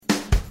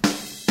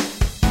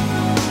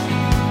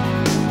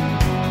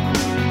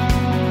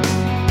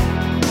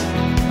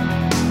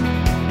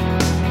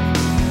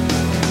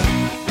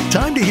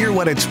time to hear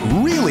what it's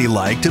really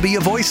like to be a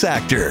voice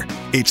actor.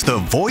 It's the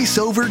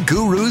Voiceover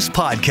Gurus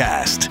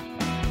Podcast.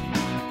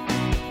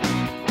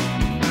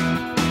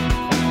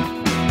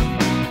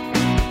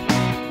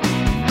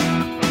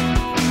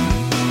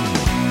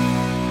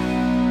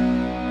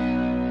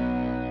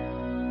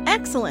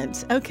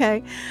 Excellent.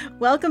 Okay.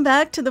 Welcome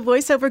back to the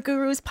Voiceover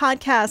Gurus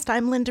Podcast.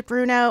 I'm Linda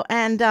Bruno,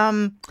 and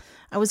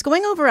I was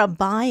going over a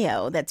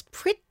bio that's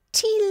pretty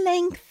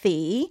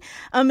lengthy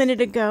a minute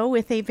ago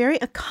with a very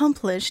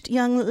accomplished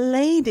young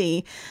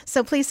lady.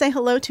 So please say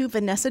hello to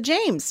Vanessa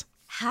James.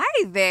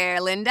 Hi there,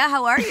 Linda.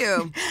 How are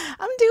you?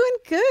 I'm doing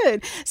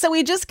good. So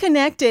we just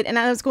connected and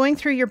I was going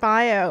through your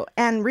bio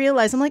and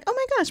realized, I'm like, oh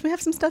my gosh, we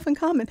have some stuff in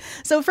common.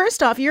 So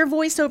first off, your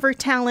voiceover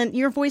talent,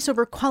 your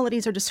voiceover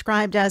qualities are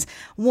described as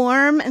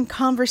warm and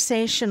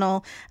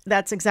conversational.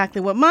 That's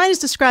exactly what mine is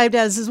described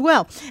as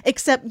well,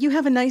 except you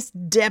have a nice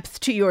depth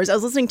to yours. I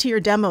was listening to your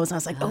demos and I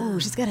was like, oh,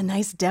 she's got a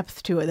nice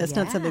depth to it. That's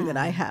not something that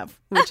I have,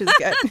 which is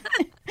good.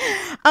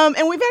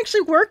 And we've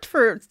actually worked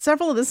for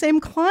several of the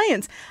same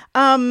clients.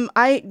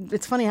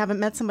 It's funny, I haven't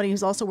met somebody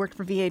who's also worked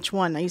for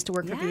VH1. I used to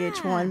work for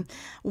VH1,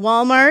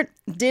 Walmart,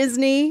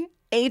 Disney,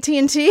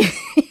 AT&T,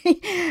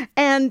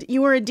 and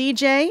you were a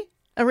DJ,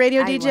 a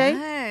radio DJ?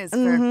 I was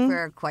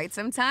for quite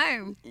some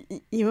time.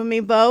 You and me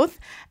both.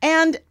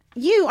 And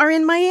you are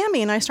in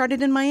Miami, and I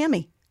started in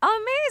Miami.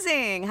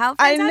 Amazing. How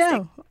fantastic. I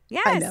know.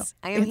 Yes,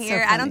 I am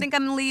here. So I don't think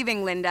I'm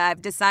leaving, Linda.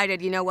 I've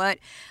decided, you know what?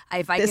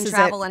 If I can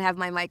travel and have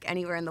my mic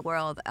anywhere in the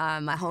world,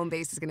 my home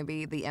base is going to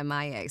be the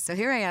MIA. So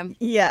here I am.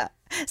 Yeah.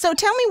 So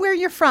tell me where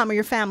you're from or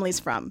your family's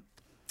from.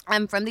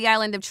 I'm from the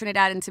island of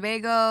Trinidad and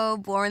Tobago,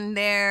 born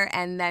there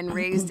and then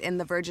raised in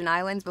the Virgin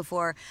Islands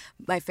before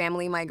my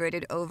family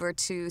migrated over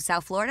to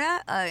South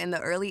Florida in the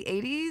early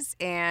 80s.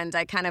 And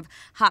I kind of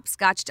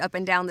hopscotched up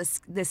and down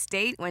the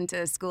state, went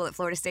to school at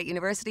Florida State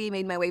University,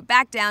 made my way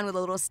back down with a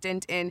little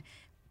stint in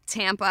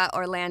Tampa,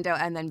 Orlando,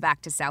 and then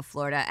back to South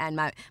Florida. And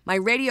my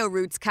radio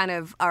roots kind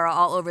of are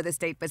all over the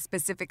state, but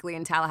specifically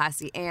in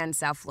Tallahassee and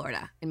South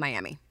Florida, in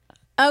Miami.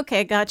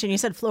 Okay, gotcha. And you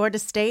said Florida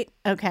State?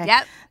 Okay.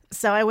 Yep.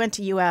 So I went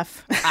to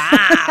UF.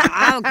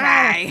 Ah,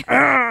 okay.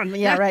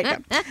 Yeah,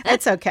 right.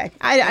 It's okay.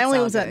 I only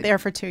was there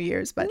for 2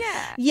 years, but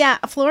yeah,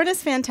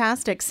 Florida's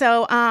fantastic.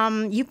 So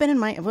you've been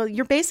in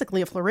you're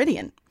basically a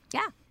Floridian.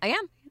 Yeah, I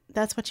am.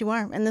 That's what you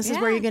are. And this is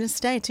where you're going to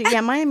stay, too. Yeah,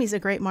 Miami's a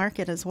great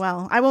market as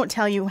well. I won't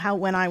tell you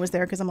when I was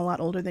there because I'm a lot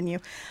older than you.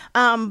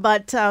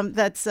 But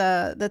that's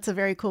a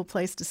very cool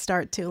place to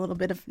start, too. A little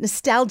bit of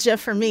nostalgia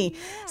for me.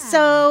 Yeah.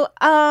 So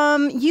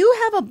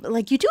you have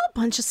you do a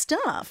bunch of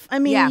stuff. I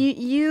mean,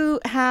 you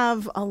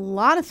have a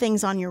lot of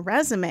things on your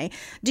resume.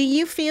 Do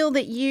you feel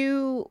that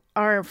you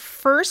are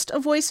first a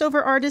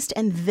voiceover artist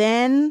and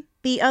then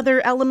the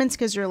other elements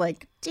because you're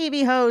like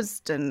TV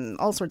host and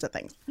all sorts of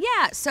things?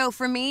 Yeah, so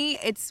for me,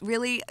 it's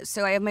really,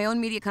 I have my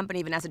own media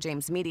company, Vanessa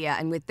James Media,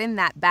 and within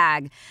that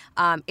bag,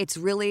 it's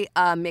really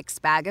a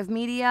mixed bag of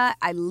media.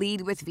 I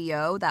lead with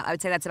VO. I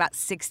would say that's about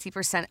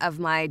 60% of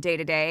my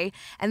day-to-day.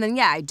 And then,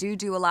 I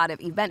do a lot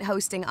of event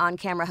hosting,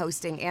 on-camera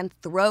hosting, and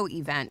throw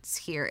events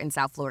here in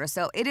South Florida.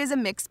 So it is a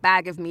mixed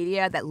bag of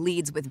media that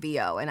leads with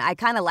VO. And I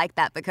kind of like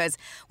that because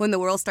when the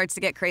world starts to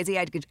get crazy,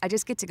 I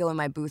just get to go in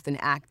my booth and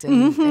act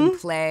and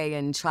play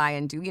and try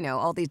and do,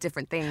 all these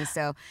different things.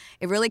 So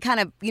it really kind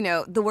of,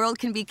 the world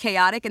can be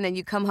chaotic and then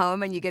you come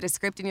home and you get a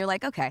script and you're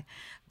like, okay,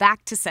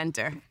 back to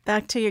center.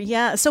 Back to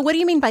your, So what do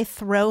you mean by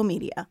throw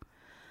media?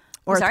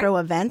 Or throw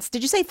events?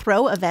 Did you say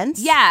throw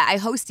events? Yeah, I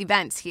host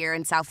events here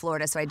in South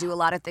Florida. So I do a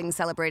lot of things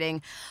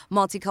celebrating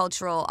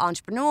multicultural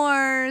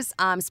entrepreneurs,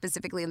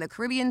 specifically in the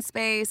Caribbean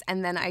space.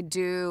 And then I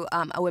do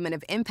a Women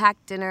of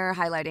Impact dinner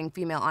highlighting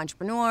female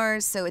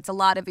entrepreneurs. So it's a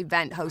lot of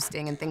event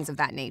hosting and things of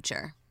that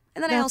nature.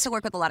 And then I also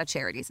work with a lot of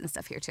charities and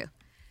stuff here too.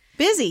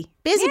 Busy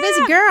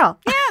girl.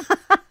 Yeah.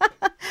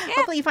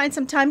 Hopefully you find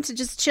some time to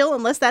just chill,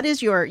 unless that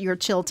is your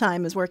chill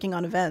time is working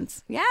on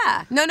events.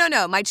 Yeah.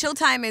 No. My chill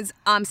time is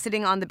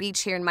sitting on the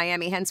beach here in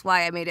Miami, hence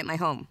why I made it my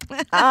home.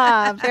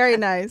 Very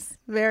nice.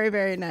 Very,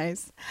 very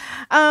nice.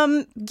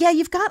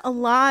 You've got a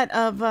lot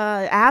of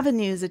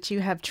avenues that you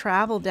have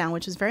traveled down,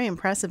 which is very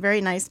impressive.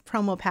 Very nice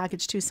promo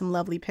package too. Some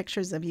lovely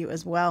pictures of you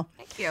as well.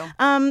 Thank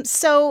you.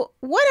 So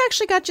what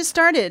actually got you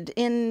started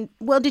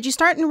did you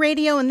start in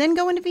radio and then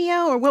go into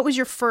VO, or what was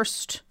your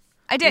first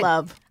I did.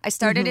 love? I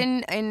started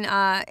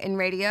in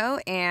radio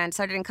and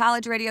started in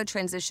college radio,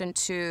 transitioned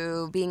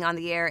to being on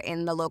the air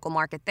in the local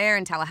market there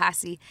in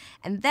Tallahassee,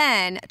 and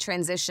then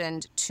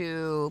transitioned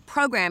to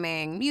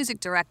programming, music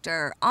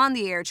director, on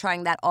the air,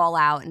 trying that all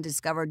out, and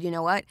discovered, you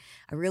know what,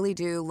 I really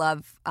do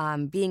love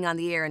being on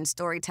the air and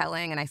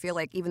storytelling, and I feel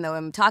like even though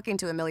I'm talking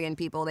to a million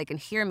people, they can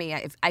hear me.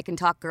 If I can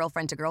talk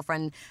girlfriend to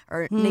girlfriend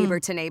or neighbor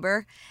to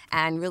neighbor,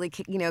 and really,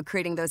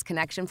 creating those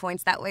connection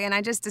points that way. And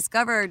I just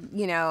discovered,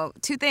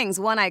 two things.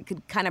 One, I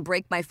could kind of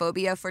break my my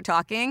phobia for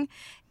talking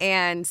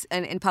and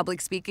in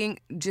public speaking,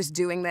 just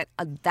doing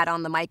that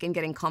on the mic and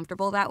getting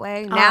comfortable that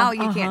way. Now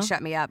you can't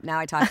shut me up. Now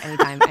I talk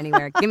anytime,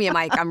 anywhere. Give me a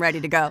mic, I'm ready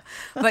to go.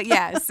 But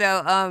yeah,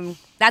 so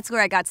that's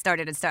where I got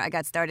started. I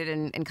got started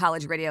in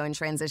college radio and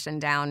transitioned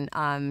down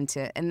and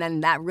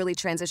then that really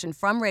transitioned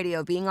from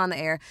radio, being on the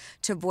air,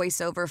 to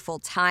voiceover full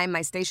time.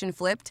 My station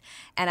flipped,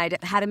 and I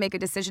had to make a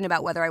decision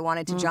about whether I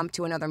wanted to jump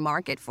to another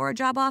market for a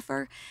job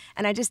offer.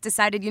 And I just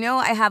decided,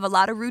 I have a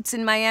lot of roots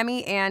in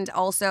Miami, and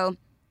also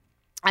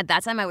at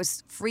that time, I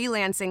was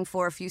freelancing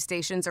for a few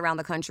stations around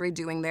the country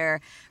doing their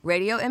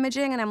radio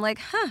imaging, and I'm like,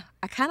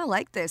 I kind of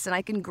like this, and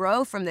I can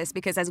grow from this,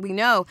 because as we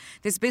know,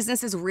 this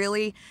business is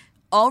really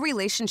all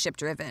relationship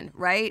driven,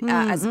 right?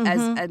 As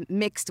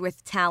mixed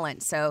with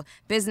talent. So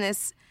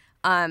business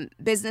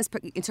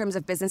in terms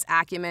of business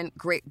acumen,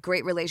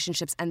 great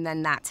relationships, and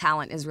then that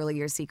talent is really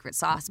your secret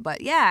sauce.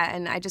 But yeah,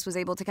 and I just was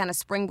able to kind of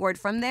springboard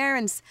from there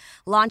and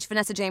launch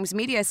Vanessa James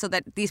Media so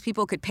that these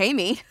people could pay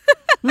me.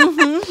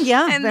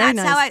 Yeah, and very that's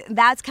nice.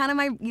 that's kind of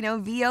my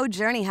VO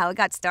journey, how it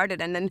got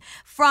started. And then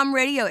from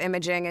radio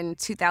imaging in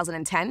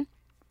 2010.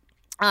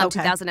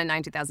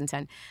 2009,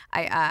 2010,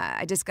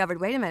 I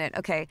discovered, wait a minute,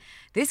 okay,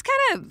 this kind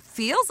of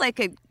feels like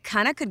it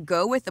kind of could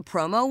go with the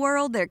promo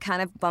world. They're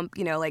kind of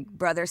like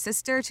brother,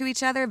 sister to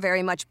each other,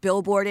 very much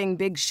billboarding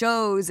big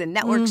shows and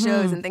network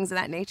shows and things of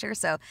that nature.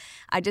 So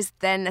I just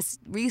then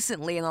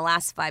recently, in the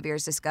last 5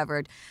 years,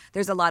 discovered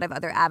there's a lot of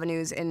other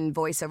avenues in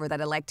voiceover that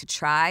I like to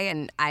try.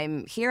 And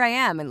here I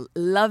am and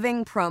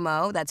loving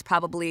promo. That's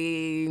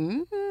probably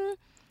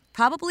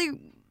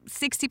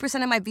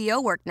 60% of my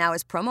VO work now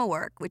is promo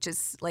work, which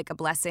is like a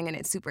blessing, and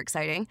it's super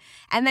exciting.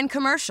 And then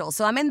commercial.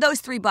 So I'm in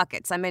those three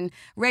buckets. I'm in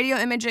radio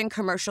imaging,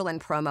 commercial, and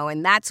promo.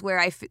 And that's where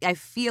I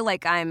feel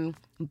like I'm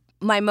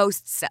my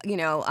most,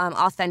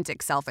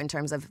 authentic self in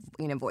terms of,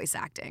 voice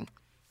acting.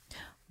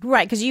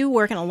 Right, because you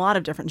work in a lot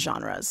of different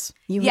genres.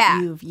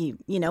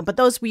 But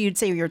those you'd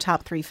say are your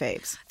top three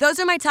faves. Those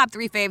are my top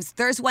three faves.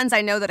 There's ones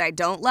I know that I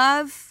don't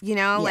love.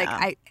 Like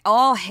I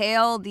all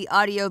hail the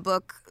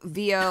audiobook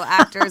VO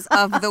actors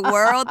of the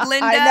world,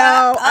 Linda.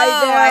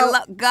 I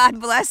know. God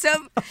bless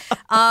them.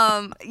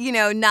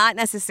 Not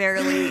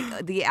necessarily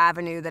the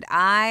avenue that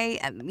I,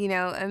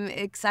 am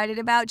excited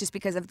about, just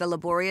because of the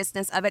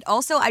laboriousness of it.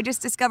 Also, I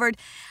just discovered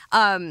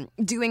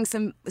doing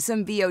some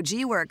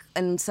VOG work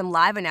and some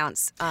live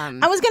announce.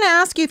 I was going to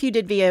ask you if you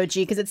did VOG,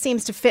 because it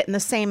seems to fit in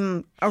the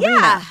same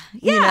arena.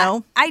 Yeah,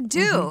 I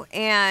do,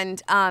 and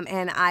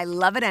I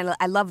love it.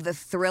 I love the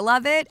thrill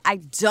of it. I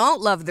don't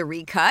love the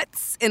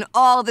recuts and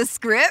all the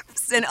scripts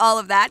and all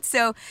of that.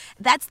 So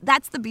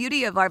that's the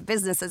beauty of our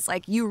business. It's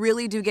like you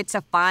really do get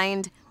to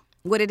find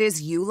what it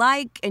is you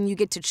like, and you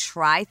get to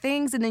try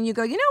things, and then you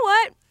go, you know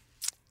what?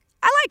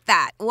 I like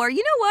that, or you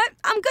know what?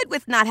 I'm good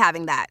with not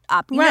having that.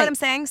 You know what I'm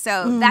saying?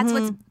 So that's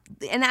what's.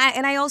 And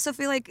I also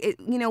feel like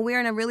we're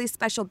in a really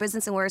special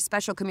business, and we're a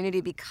special community,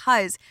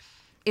 because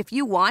if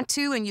you want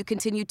to and you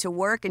continue to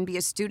work and be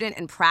a student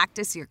and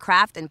practice your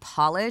craft and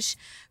polish,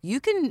 you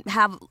can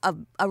have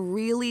a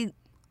really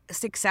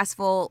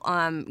successful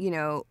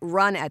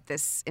run at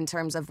this in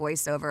terms of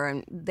voiceover,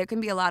 and there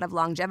can be a lot of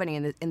longevity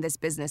in this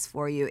business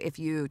for you if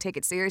you take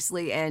it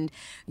seriously and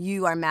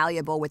you are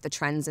malleable with the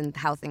trends and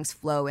how things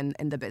flow in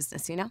the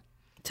business,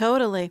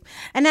 Totally.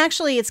 And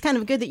actually, it's kind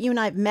of good that you and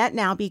I have met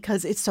now,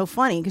 because it's so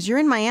funny, because you're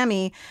in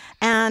Miami,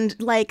 and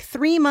like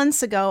 3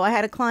 months ago, I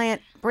had a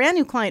brand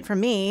new client from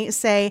me,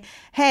 say,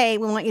 hey,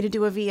 we want you to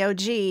do a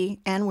VOG,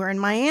 and we're in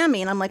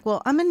Miami. And I'm like,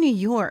 well, I'm in New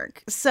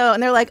York.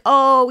 And they're like,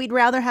 oh, we'd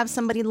rather have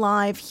somebody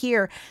live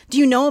here. Do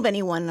you know of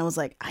anyone? And I was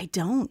like, I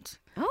don't.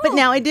 Oh. But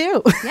now I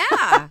do.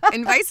 Yeah.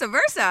 And vice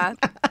versa.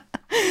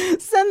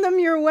 Send them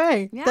your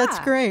way. Yeah. That's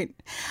great.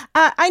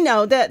 I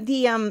know that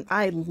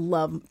I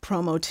love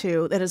promo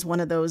too. That is one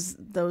of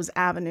those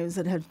avenues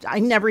that I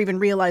never even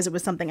realized it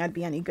was something I'd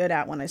be any good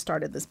at when I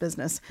started this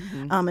business,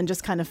 and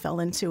just kind of fell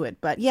into it.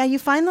 But yeah, you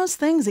find those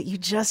things that you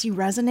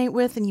resonate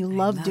with and you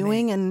love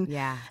doing,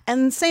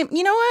 and same.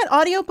 You know what?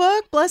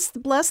 Audiobook, bless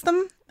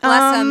them.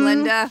 Bless them,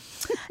 Linda.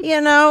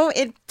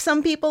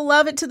 Some people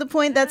love it to the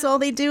point that's all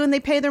they do, and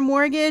they pay their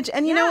mortgage.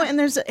 And you know, and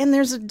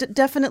there's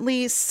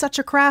definitely such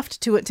a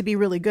craft to it to be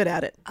really good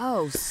at it.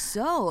 Oh,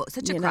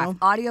 such a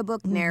craft.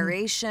 Audiobook,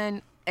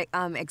 narration,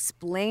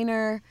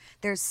 explainer.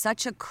 There's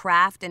such a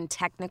craft and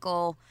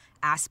technical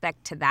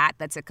aspect to that.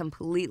 That's a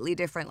completely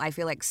different, I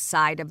feel like,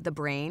 side of the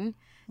brain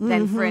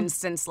than, for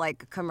instance,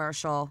 like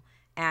commercial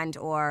and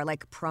or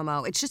like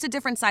promo. It's just a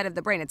different side of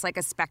the brain. It's like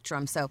a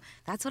spectrum. So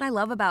that's what I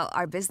love about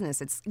our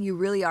business. You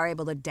really are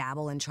able to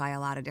dabble and try a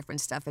lot of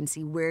different stuff and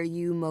see where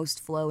you most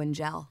flow and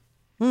gel.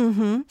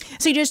 So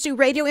you just do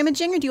radio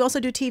imaging, or do you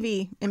also do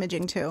TV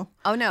imaging too?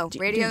 Oh no,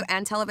 radio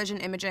and television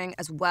imaging,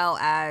 as well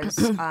as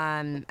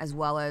again,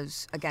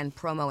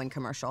 promo and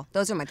commercial.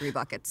 Those are my three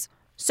buckets.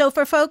 So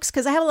for folks,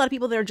 because I have a lot of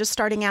people that are just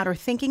starting out or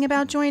thinking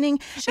about joining,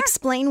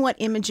 explain what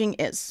imaging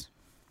is.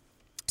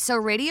 So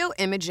radio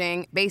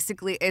imaging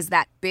basically is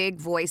that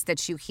big voice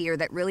that you hear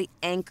that really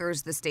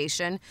anchors the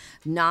station,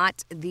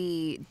 not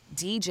the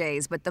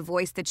DJs, but the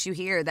voice that you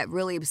hear that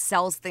really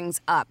sells things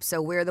up.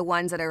 So we're the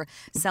ones that are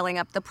selling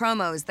up the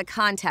promos, the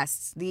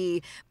contests,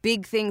 the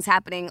big things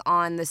happening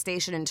on the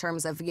station in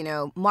terms of,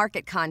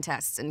 market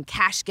contests and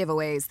cash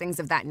giveaways, things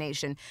of that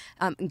nature.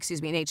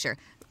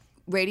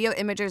 Radio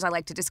imagers, I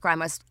like to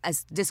describe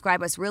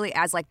us really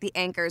as like the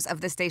anchors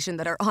of the station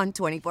that are on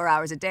 24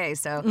 hours a day.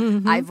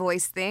 So I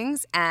voice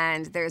things,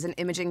 and there's an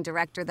imaging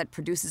director that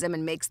produces them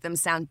and makes them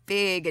sound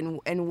big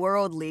and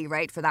worldly,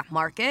 right, for that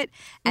market.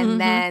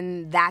 And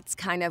then that's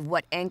kind of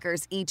what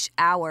anchors each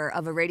hour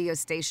of a radio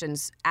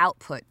station's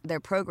output, their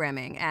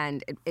programming.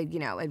 And it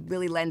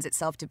really lends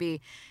itself to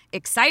be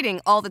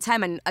exciting all the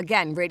time. And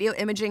again, radio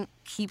imaging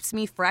keeps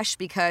me fresh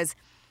because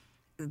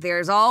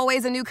there's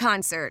always a new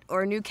concert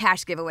or a new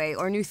cash giveaway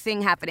or a new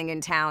thing happening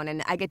in town.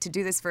 And I get to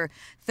do this for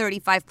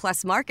 35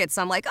 plus markets.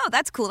 So I'm like, oh,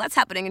 that's cool. That's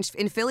happening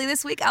in Philly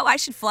this week. Oh, I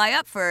should fly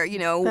up for,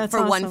 That's for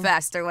awesome. One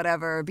Fest or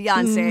whatever,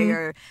 Beyonce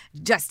or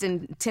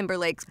Justin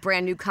Timberlake's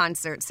brand new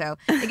concert. So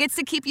it gets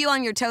to keep you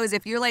on your toes.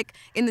 If you're like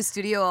in the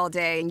studio all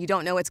day and you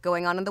don't know what's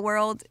going on in the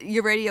world,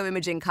 your radio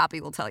imaging copy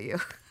will tell you.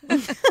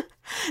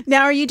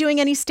 Now, are you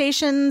doing any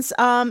stations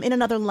in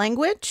another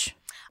language?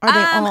 Are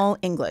they all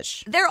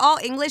English? They're all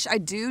English. I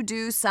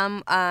do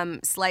some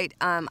slight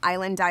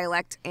island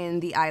dialect in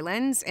the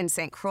islands, in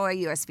St. Croix,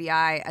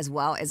 USVI, as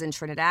well as in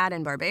Trinidad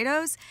and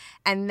Barbados.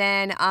 And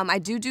then I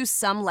do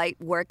some light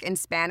work in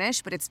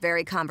Spanish, but it's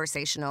very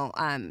conversational.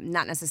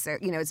 Not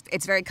necessarily,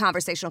 it's very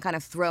conversational, kind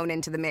of thrown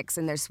into the mix,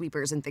 and there's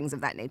sweepers and things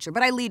of that nature.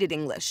 But I lead it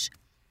English.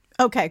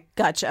 Okay,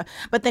 gotcha.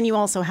 But then you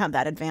also have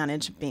that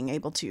advantage of being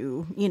able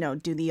to,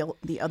 do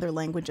the other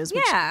languages,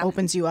 which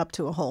opens you up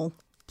to a whole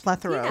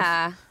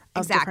plethora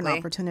of different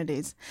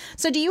opportunities.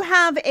 So do you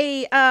have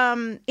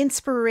a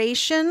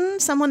inspiration,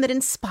 someone that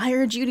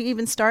inspired you to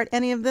even start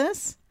any of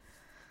this?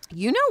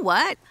 You know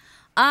what?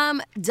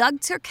 Doug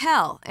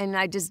Turkel, and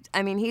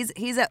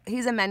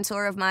he's a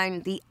mentor of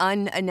mine, the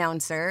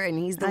unannouncer, and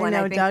he's the one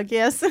I think Doug,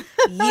 yes.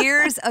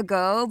 years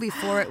ago,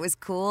 before it was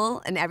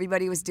cool and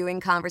everybody was doing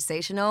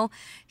conversational,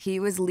 he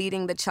was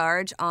leading the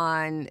charge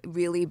on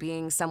really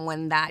being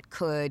someone that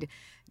could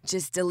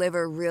just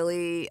deliver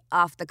really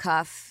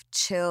off-the-cuff,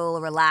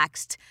 chill,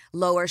 relaxed,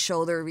 lower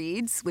shoulder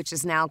reads, which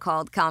is now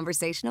called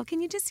conversational.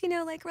 Can you just,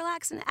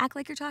 relax and act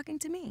like you're talking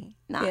to me?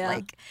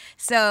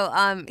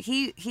 So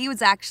he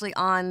was actually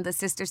on the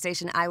sister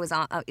station I was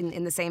on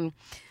in the same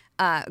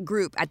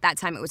group. At that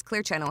time, it was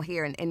Clear Channel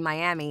here in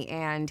Miami,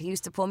 and he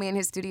used to pull me in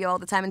his studio all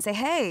the time and say,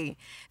 "Hey,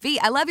 V,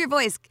 I love your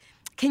voice.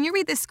 Can you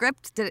read this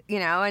script?"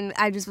 And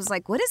I just was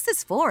like, "What is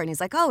this for?" And he's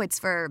like, "Oh, it's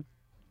for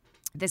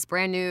this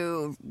brand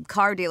new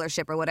car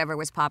dealership or whatever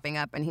was popping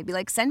up." And he'd be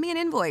like, "Send me an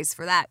invoice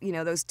for that,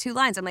 those 2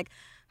 lines." I'm like,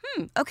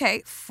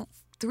 okay,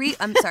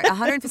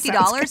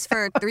 $150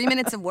 for 3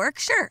 minutes of work?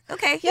 Sure.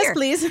 Okay, here. Yes,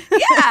 please.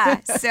 Yeah.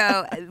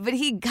 So, but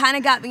he kind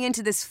of got me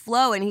into this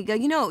flow, and he'd go,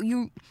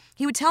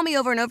 he would tell me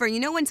over and over,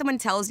 when someone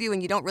tells you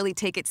and you don't really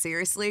take it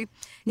seriously,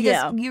 he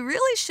goes, you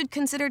really should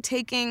consider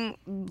taking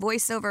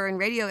voiceover and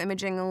radio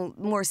imaging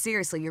more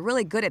seriously. You're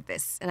really good at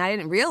this. And I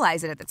didn't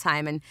realize it at the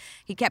time. And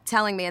he kept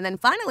telling me. And then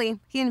finally,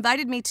 he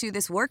invited me to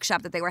this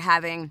workshop that they were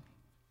having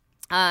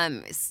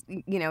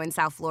in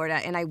South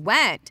Florida. And I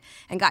went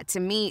and got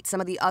to meet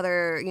some of the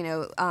other,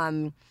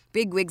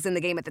 big wigs in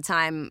the game at the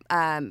time,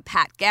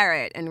 Pat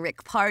Garrett and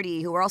Rick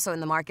Party, who were also in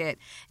the market,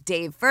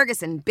 Dave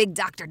Ferguson, Big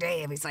Dr.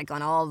 Dave. He's like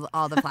on all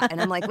the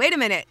and I'm like, wait a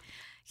minute.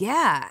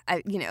 Yeah.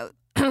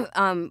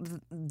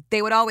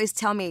 They would always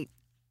tell me,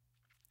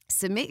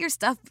 submit your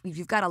stuff. If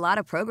you've got a lot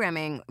of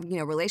programming,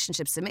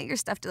 relationships, submit your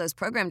stuff to those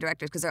program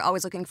directors because they're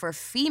always looking for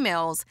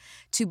females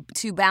to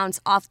bounce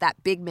off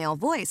that big male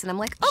voice. And I'm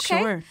like, okay.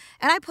 Sure.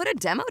 And I put a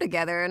demo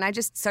together and I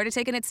just started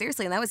taking it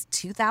seriously. And that was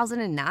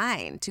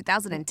 2009,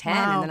 2010.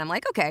 Wow. And then I'm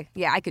like, okay,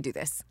 yeah, I could do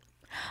this.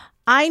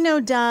 I know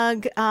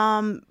Doug.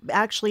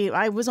 Actually,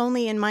 I was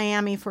only in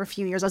Miami for a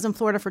few years. I was in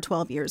Florida for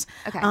 12 years.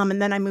 Okay.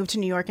 And then I moved to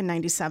New York in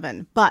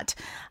 97. But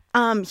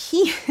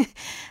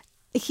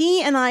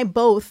he and I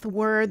both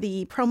were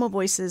the promo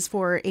voices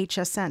for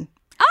HSN.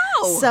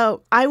 Oh!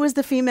 So I was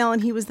the female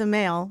and he was the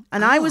male.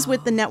 And I was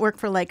with the network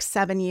for like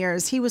 7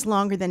 years. He was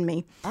longer than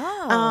me.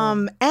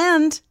 Oh.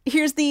 And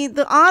here's the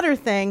odder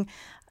thing.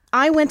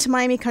 I went to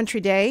Miami Country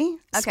Day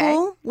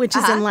School, which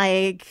is in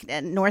like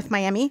North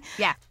Miami.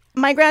 Yeah.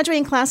 My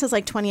graduating class is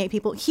like 28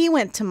 people. He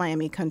went to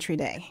Miami Country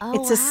Day. Oh,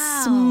 it's wow.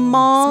 a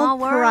small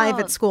world.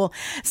 private school.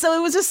 So it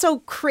was just so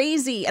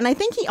crazy. And I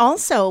think he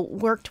also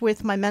worked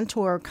with my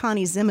mentor,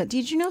 Connie Zimmett.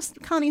 Did you know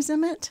Connie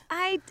Zimmett?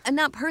 I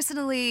not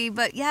personally,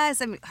 but yes,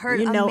 I've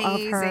heard You know of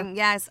amazing. her.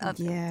 Yes,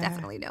 Yeah.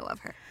 definitely know of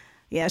her.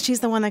 Yeah, she's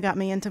the one that got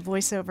me into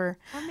voiceover.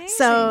 Amazing.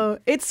 So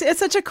it's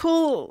such a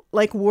cool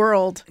like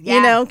world,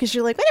 Yeah. because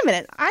you're like, wait a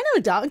minute, I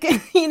know Doug, because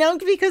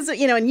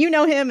and you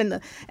know him,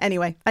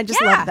 anyway, I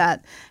just love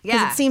that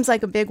because Yeah. it seems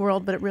like a big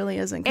world, but it really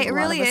isn't. 'Cause It a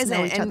lot really of us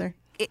know isn't. each other.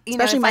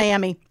 especially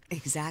Miami.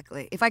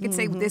 Exactly. If I could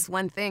say this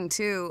one thing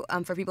too,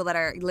 for people that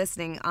are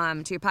listening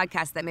to your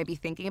podcast that may be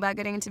thinking about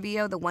getting into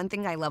VO, the one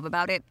thing I love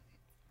about it,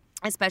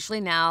 especially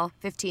now,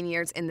 15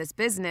 years in this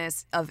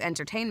business of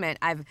entertainment,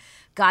 I've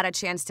got a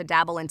chance to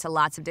dabble into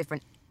lots of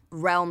different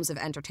realms of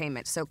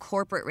entertainment. So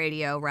corporate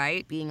radio,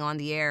 right, being on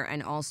the air,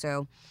 and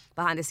also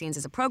behind the scenes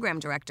as a program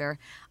director,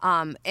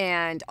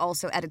 and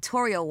also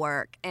editorial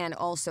work, and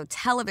also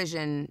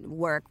television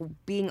work,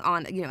 being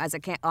on, as a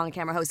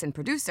on-camera host and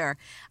producer.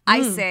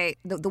 I say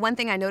the one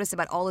thing I notice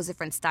about all those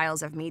different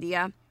styles of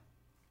media,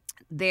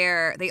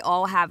 they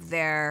all have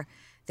their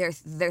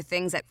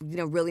things that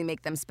really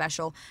make them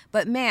special.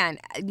 But man,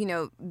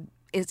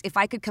 if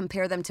I could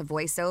compare them to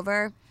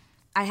voiceover,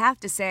 I have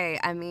to say,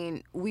 I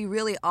mean, we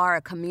really are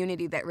a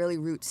community that really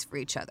roots for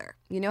each other.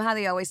 You know how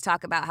they always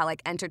talk about how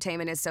like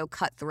entertainment is so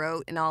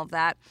cutthroat and all of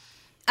that?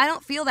 I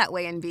don't feel that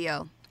way in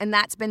VO, and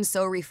that's been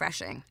so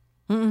refreshing.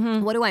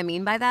 What do I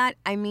mean by that?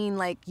 I mean,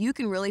 like, you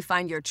can really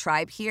find your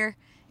tribe here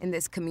in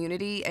this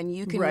community, and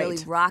you can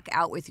really rock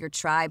out with your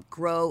tribe,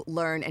 grow,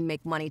 learn, and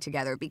make money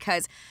together.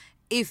 Because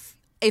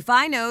if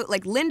I know,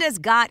 like, Linda's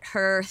got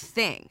her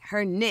thing,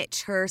 her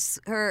niche,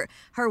 her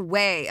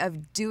way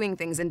of doing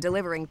things and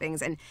delivering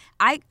things. And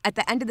at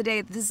the end of the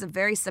day, this is a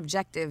very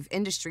subjective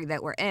industry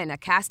that we're in, a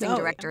casting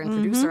director and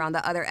producer on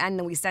the other end,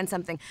 and we send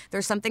something.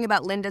 There's something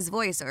about Linda's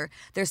voice, or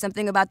there's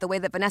something about the way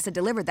that Vanessa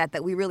delivered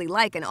that we really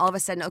like, and all of a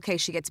sudden, okay,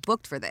 she gets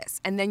booked for this.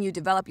 And then you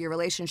develop your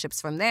relationships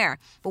from there.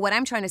 But what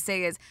I'm trying to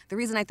say is, the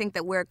reason I think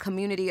that we're a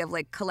community of,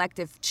 like,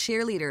 collective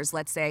cheerleaders,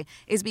 let's say,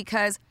 is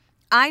because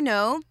I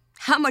know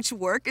how much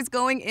work is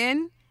going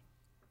in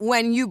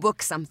when you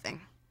book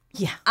something.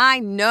 Yeah. I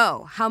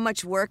know how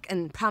much work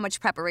and how much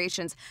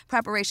preparations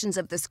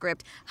of the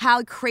script,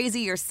 how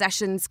crazy your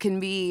sessions can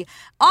be,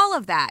 all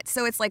of that.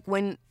 So it's like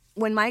when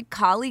my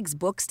colleagues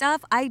book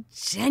stuff, I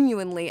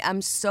genuinely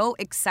am so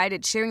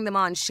excited cheering them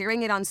on,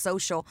 sharing it on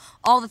social,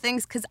 all the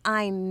things, because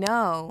I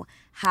know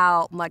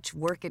how much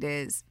work it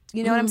is.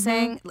 You know what I'm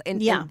saying? In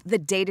the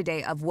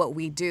day-to-day of what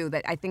we do,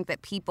 that I think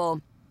that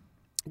people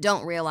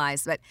don't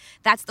realize. But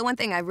that's the one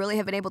thing I really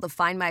have been able to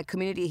find my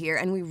community here,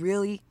 and we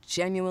really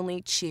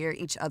genuinely cheer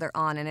each other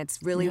on, and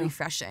it's really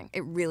refreshing.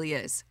 It really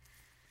is.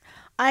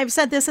 I've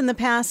said this in the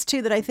past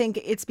too, that I think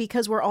it's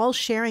because we're all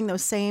sharing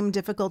those same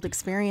difficult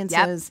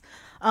experiences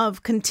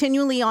of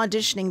continually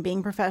auditioning,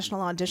 being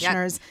professional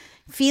auditioners,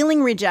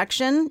 feeling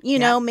rejection,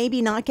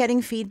 maybe not getting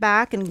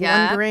feedback and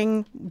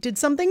wondering, did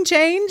something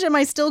change? Am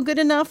I still good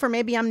enough? Or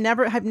maybe I've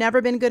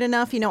never been good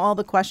enough, all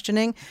the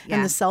questioning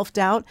and the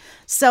self-doubt.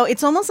 So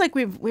it's almost like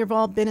we've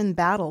all been in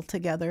battle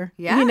together,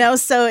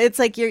 so it's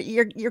like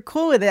you're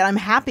cool with it. I'm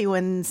happy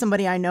when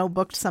somebody I know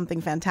booked something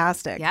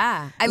fantastic.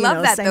 Yeah. I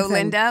love that though, thing.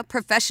 Linda,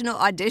 professional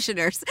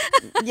auditioners.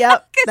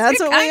 Yep. That's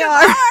what we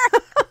are.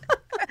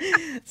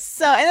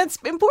 So, and it's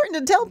important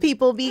to tell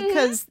people,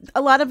 because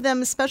a lot of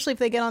them, especially if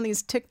they get on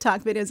these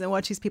TikTok videos and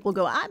watch these people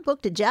go, I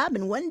booked a job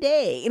in one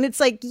day. And it's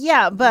like,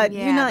 but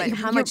you're not. But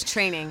how much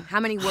training,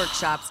 how many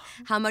workshops,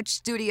 how much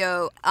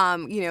studio,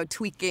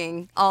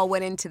 tweaking all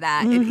went into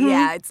that.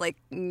 It's like,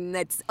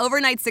 that's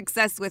overnight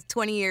success with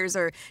 20 years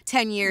or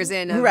 10 years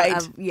in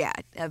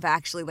of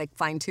actually like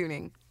fine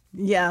tuning.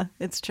 Yeah,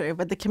 it's true.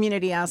 But the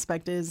community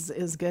aspect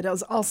is good.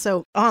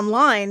 Also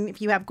online, if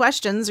you have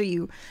questions or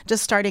you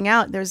just starting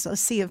out, there's a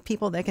sea of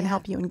people that can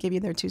help you and give you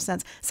their 2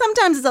 cents.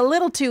 Sometimes it's a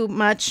little too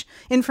much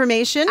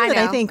information that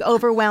I think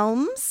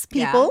overwhelms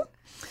people.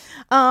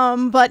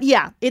 But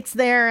it's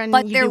there, and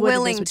but they're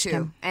willing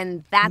to,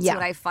 and that's what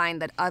I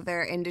find that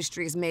other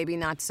industries maybe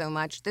not so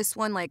much. This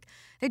one, like,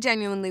 they're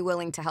genuinely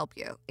willing to help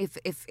you. If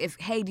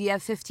hey, do you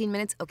have 15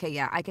 minutes? Okay,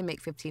 yeah, I can make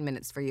 15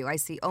 minutes for you. I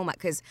see. Oh my,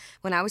 because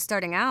when I was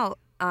starting out,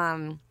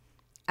 I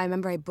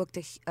remember I booked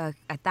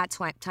at that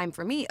time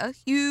for me a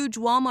huge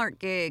Walmart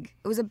gig.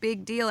 It was a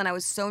big deal, and I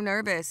was so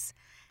nervous.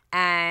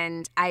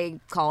 And I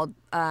called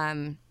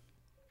a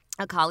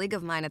colleague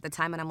of mine at the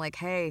time, and I'm like,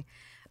 hey,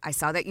 I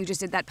saw that you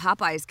just did that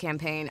Popeyes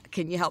campaign.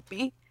 Can you help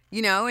me?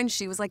 And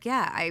she was like,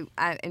 yeah,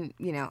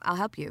 I'll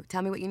help you.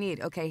 Tell me what you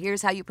need. Okay,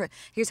 here's how you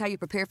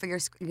prepare for your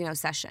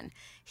session.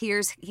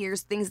 Here's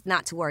things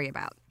not to worry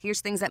about. Here's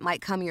things that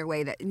might come your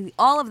way,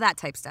 all of that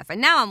type stuff.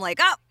 And now I'm like,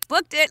 oh,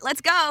 booked it,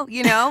 let's go.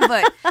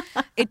 But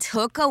it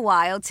took a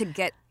while to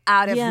get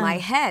out of my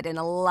head, and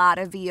a lot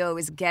of VO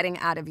is getting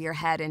out of your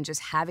head and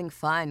just having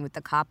fun with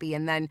the copy,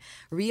 and then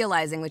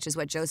realizing, which is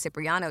what Joe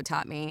Cipriano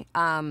taught me.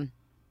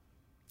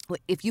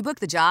 If you book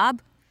the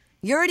job,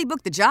 you already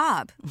booked the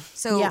job.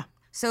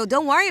 So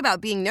don't worry about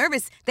being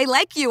nervous. They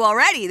like you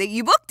already. That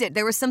you booked it.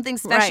 There was something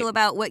special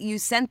about what you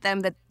sent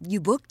them that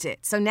you booked it.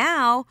 So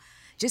now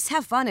just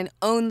have fun and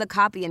own the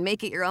copy and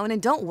make it your own,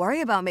 and don't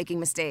worry about making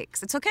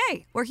mistakes. It's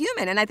okay. We're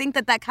human. And I think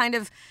that kind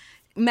of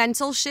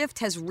mental shift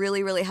has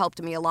really, really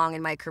helped me along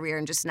in my career,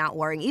 and just not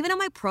worrying. Even on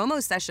my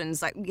promo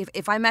sessions, like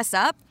if I mess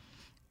up,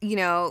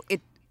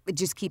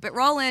 just keep it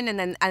rolling. And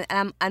then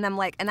I'm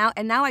like,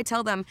 and now I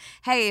tell them,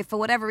 hey, if for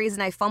whatever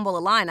reason I fumble a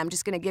line, I'm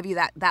just going to give you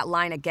that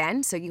line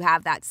again, so you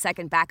have that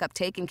second backup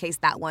take in case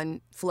that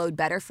one flowed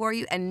better for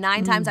you. And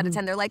 9 times out of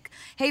 10, they're like,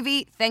 hey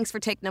V, thanks for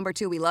take number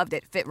 2. We loved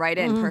it. Fit right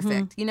in,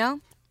 perfect. You know.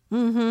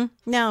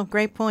 No,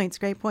 great points.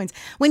 Great points.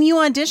 When you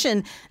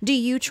audition, do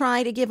you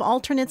try to give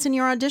alternates in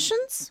your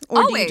auditions,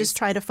 or do you just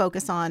try to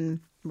focus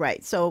on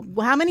right? So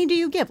how many do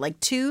you give? Like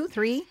 2,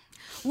 3?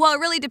 Well, it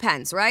really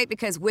depends, right?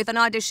 Because with an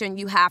audition,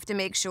 you have to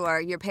make sure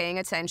you're paying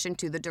attention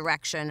to the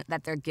direction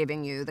that they're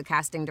giving you, the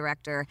casting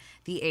director,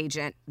 the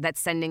agent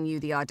that's sending you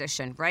the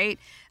audition, right?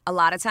 A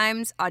lot of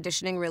times,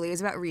 auditioning really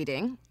is about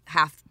reading.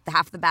 Half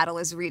the battle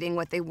is reading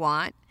what they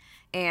want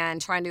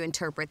and trying to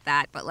interpret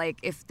that. But like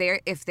if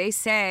they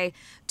say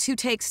 2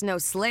 takes, no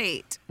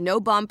slate, no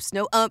bumps,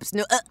 no umps,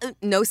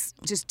 no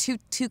just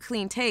two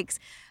clean takes,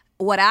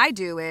 what I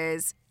do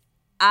is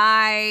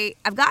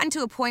I've gotten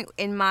to a point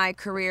in my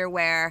career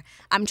where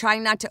I'm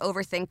trying not to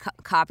overthink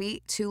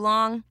copy too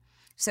long.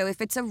 So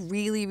if it's a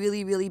really,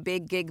 really, really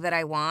big gig that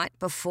I want,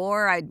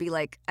 before I'd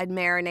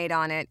marinate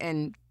on it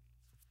and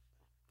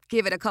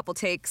give it a couple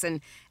takes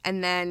and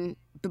then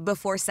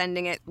before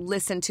sending it,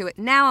 listen to it.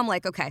 Now I'm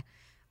like, okay,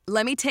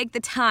 let me take the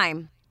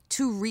time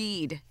to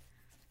read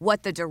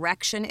what the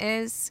direction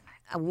is,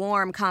 a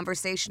warm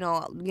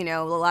conversational,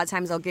 a lot of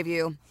times I'll give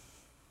you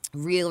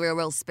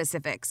real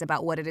specifics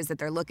about what it is that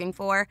they're looking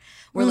for.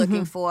 We're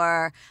looking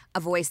for a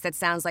voice that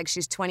sounds like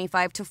she's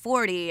 25 to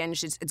 40 and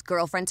it's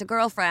girlfriend to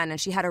girlfriend and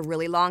she had a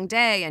really long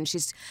day and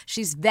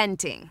she's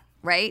venting,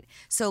 right?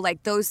 So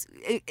like those,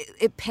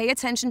 pay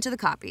attention to the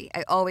copy.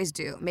 I always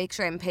do. Make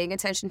sure I'm paying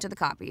attention to the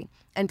copy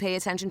and pay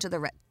attention to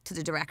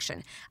the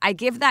direction. I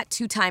give that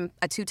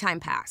a 2-time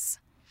pass.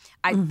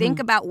 I think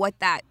about what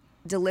that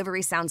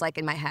delivery sounds like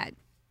in my head.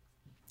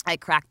 I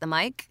crack the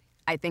mic.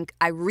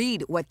 I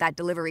read what that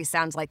delivery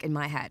sounds like in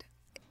my head.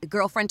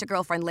 Girlfriend to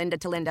girlfriend, Linda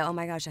to Linda. Oh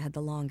my gosh, I had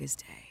the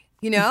longest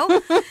day.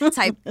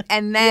 Type.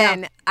 And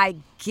then I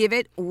give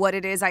it what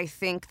it is I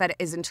think that it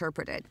is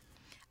interpreted.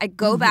 I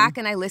go back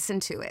and I listen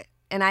to it.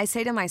 And I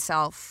say to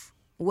myself,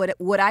 would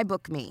I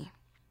book me?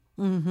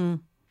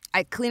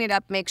 I clean it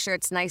up, make sure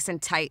it's nice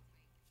and tight.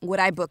 Would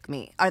I book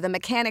me? Are the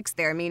mechanics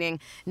there, meaning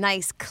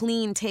nice,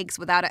 clean takes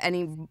without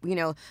any,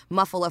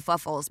 muffle or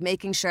fuffles,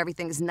 making sure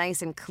everything is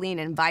nice and clean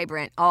and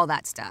vibrant, all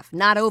that stuff.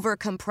 Not over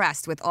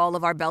compressed with all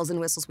of our bells and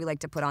whistles we like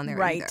to put on there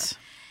either.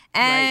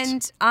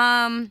 And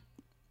 9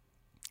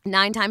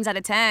 times out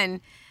of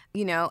 10,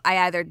 I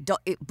either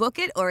book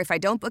it, or if I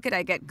don't book it,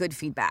 I get good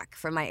feedback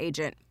from my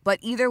agent. But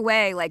either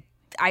way, like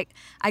I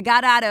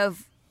got out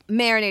of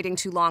marinating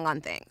too long on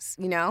things,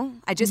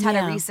 I just had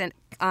a recent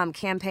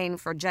campaign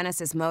for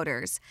Genesis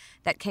Motors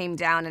that came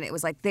down, and it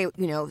was like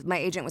my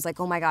agent was like,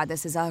 oh my God,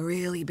 this is a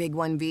really big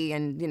 1V,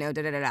 and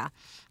da-da-da-da.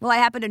 Well, I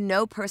happen to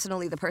know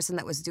personally the person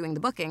that was doing the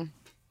booking.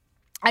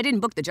 I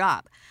didn't book the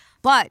job,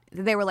 but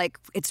they were like,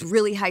 it's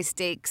really high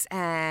stakes,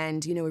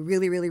 and we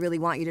really, really, really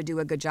want you to do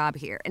a good job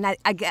here. And I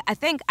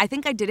think I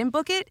didn't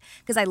book it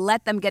because I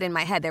let them get in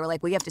my head. They were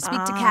like, well, you have to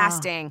speak to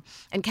casting,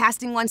 and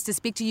casting wants to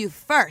speak to you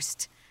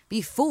first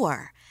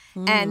before.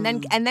 And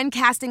then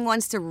casting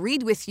wants to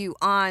read with you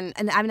on,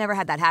 and I've never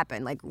had that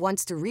happen, like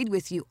wants to read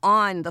with you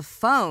on the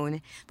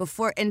phone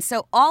before. And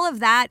so all of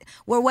that,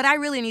 what I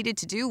really needed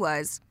to do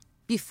was,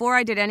 before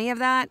I did any of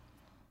that,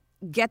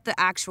 get the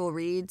actual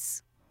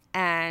reads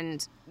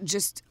and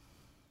just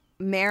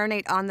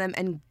marinate on them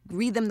and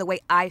read them the way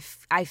I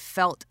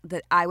felt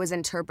that I was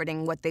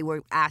interpreting what they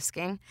were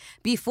asking.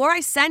 Before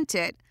I sent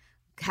it,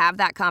 have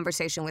that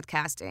conversation with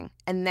casting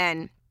and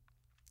then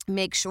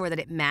make sure that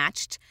it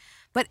matched.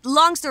 But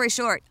long story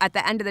short, at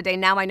the end of the day,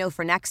 now I know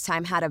for next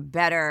time how to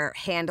better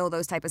handle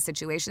those type of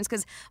situations,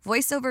 because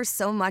voiceover,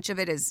 so much of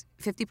it is,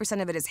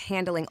 50% of it is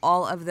handling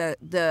all of the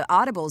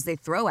audibles they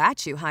throw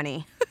at you,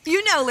 honey.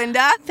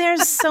 Linda.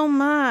 There's so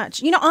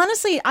much.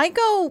 Honestly, I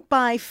go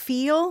by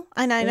feel,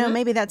 and I know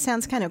maybe that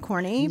sounds kind of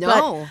corny,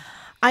 but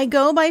I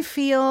go by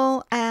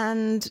feel,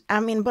 but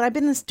I've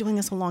been doing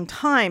this a long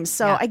time,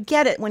 so I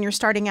get it. When you're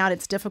starting out,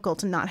 it's difficult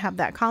to not have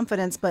that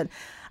confidence, but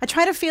I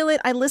try to feel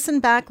it. I listen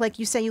back, like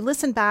you say, you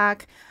listen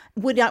back.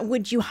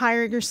 Would you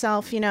hire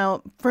yourself?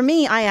 For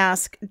me, I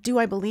ask, do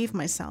I believe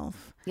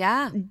myself?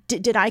 Yeah.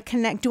 Did I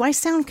connect? Do I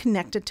sound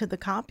connected to the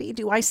copy?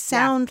 Do I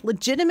sound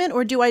legitimate,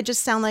 or do I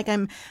just sound like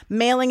I'm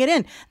mailing it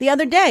in? The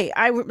other day,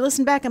 I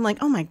listened back. I'm like,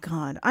 oh my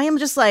God, I'm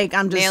just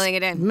mailing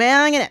it in.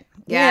 Mailing it in.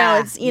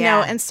 Yeah.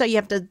 And so you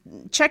have to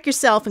check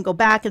yourself and go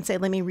back and say,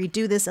 let me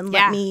redo this and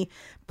let me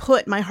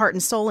put my heart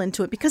and soul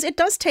into it, because it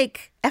does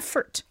take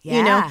effort.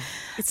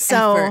 It's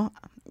effort.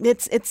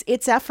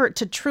 It's effort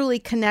to truly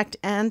connect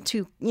and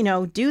to,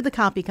 do the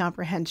copy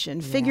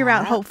comprehension, figure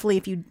out, hopefully,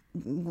 if you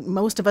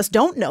most of us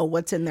don't know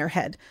what's in their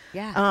head.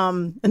 Yeah.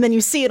 And then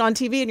you see it on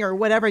TV and you're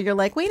whatever. You're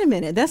like, wait a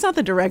minute, that's not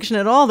the direction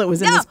at all that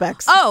was in the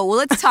specs. Oh, well,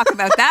 let's talk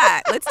about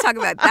that.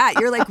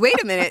 You're like,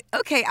 wait a minute.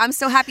 Okay, I'm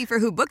so happy for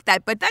who booked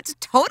that, but that's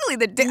totally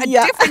a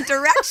different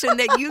direction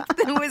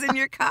that was in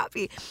your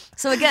copy.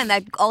 So again,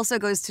 that also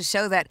goes to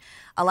show that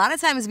a lot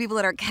of times people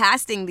that are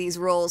casting these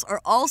roles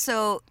are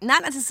also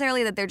not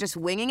necessarily that they're just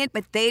winging it,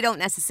 but they don't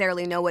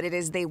necessarily know what it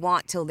is they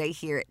want till they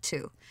hear it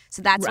too.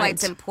 So that's why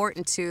it's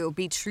important to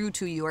be true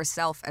to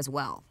yourself as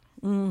well.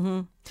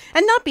 Mm-hmm.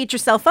 And not beat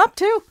yourself up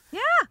too. Yeah.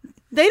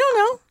 They don't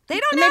know. They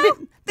don't Maybe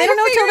know. They don't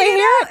know until they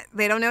hear it.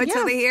 They don't know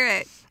until they hear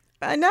it.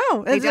 I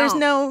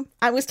know.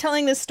 I was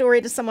telling this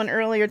story to someone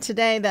earlier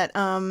today that,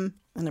 and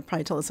I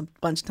probably told this a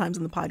bunch of times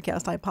in the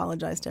podcast. I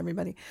apologize to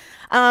everybody.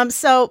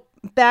 So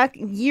back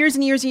years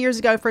and years and years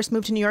ago, I first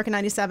moved to New York in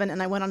 97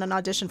 and I went on an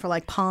audition for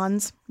like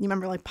Pond's. You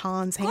remember like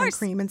Pond's hand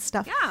cream and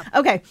stuff? Yeah.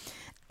 Okay.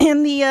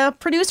 And the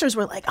producers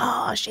were like,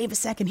 oh, shave a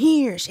second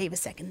here, shave a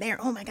second there.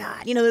 Oh, my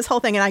God. This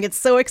whole thing. And I get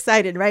so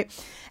excited, right?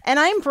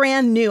 And I'm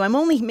brand new. I'm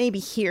only maybe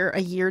here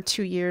a year,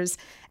 2 years.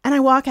 And I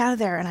walk out of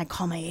there and I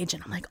call my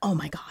agent. I'm like, oh,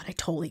 my God, I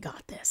totally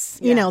got this.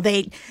 Yeah.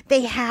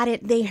 They had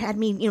it. They had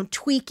me,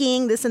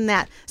 tweaking this and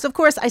that. So, of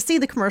course, I see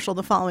the commercial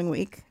the following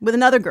week with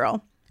another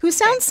girl who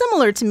sounds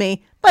similar to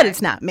me, but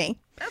it's not me.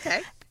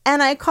 Okay.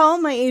 And I call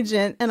my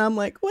agent and I'm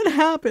like, what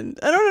happened?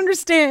 I don't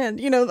understand,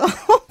 the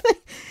whole thing.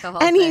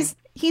 And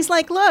he's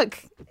like, look,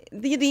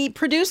 the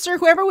producer,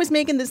 whoever was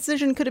making the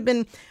decision could have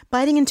been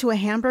biting into a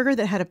hamburger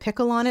that had a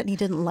pickle on it and he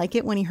didn't like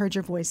it when he heard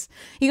your voice.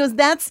 He goes,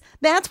 that's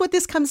what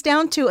this comes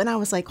down to. And I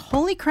was like,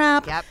 holy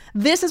crap. Yep.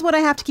 This is what I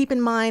have to keep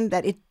in mind,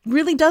 that it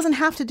really doesn't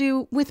have to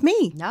do with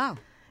me. No.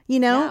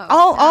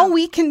 All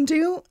we can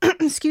do,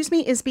 excuse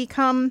me, is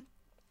become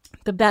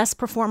the best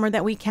performer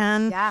that we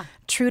can,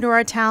 true to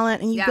our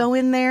talent. And you go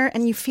in there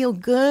and you feel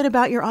good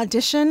about your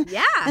audition.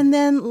 Yeah. And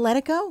then let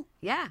it go.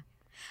 Yeah.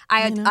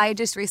 I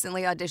just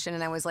recently auditioned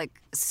and I was like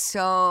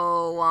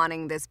so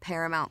wanting this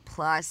Paramount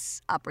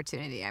Plus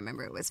opportunity. I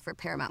remember it was for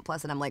Paramount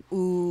Plus and I'm like,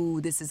 ooh,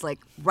 this is like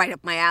right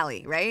up my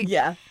alley, right?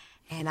 Yeah.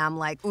 And I'm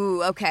like,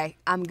 ooh, okay,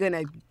 I'm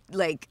gonna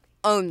like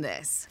own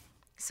this.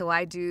 So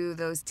I do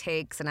those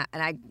takes and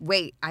I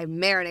wait, I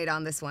marinate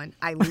on this one.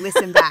 I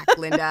listen back,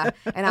 Linda,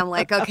 and I'm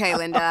like, okay,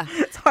 Linda.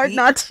 It's hard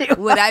not to.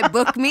 Would I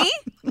book me?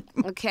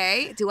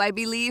 Okay. Do I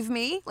believe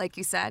me? Like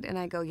you said. And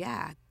I go,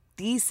 yeah.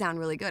 These sound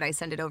really good. I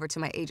send it over to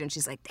my agent.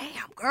 She's like,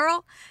 damn,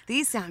 girl,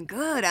 these sound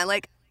good. I'm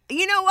like,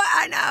 you know what?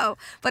 I know.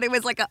 But it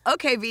was like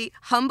okay, V,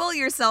 humble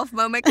yourself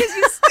moment because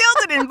you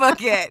still didn't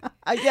book it.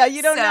 Yeah,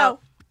 you don't know.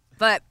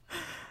 But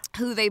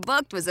who they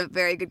booked was a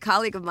very good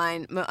colleague of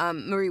mine,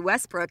 Marie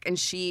Westbrook, and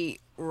she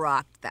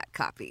rocked that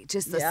copy.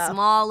 Just the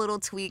small little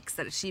tweaks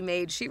that she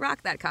made, she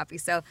rocked that copy.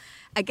 So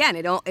again,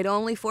 it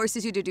only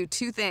forces you to do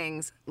two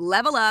things: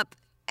 level up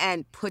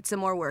and put some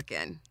more work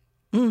in.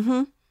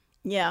 Mm-hmm.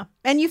 Yeah.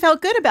 And you felt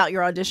good about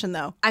your audition,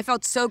 though. I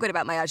felt so good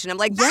about my audition. I'm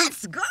like,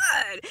 that's good.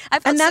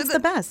 And that's the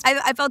best.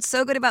 I felt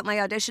so good about my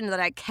audition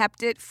that I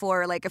kept it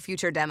for like a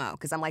future demo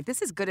because I'm like,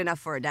 this is good enough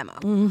for a demo.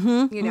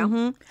 Mm-hmm, you know?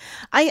 Mm-hmm.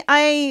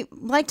 I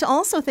like to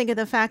also think of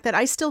the fact that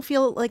I still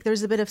feel like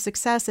there's a bit of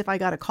success if I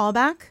got a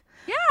callback.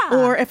 Yeah.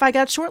 Or if I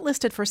got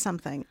shortlisted for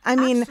something. I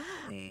mean,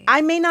 absolutely.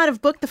 I may not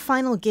have booked the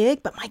final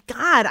gig, but my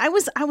God, I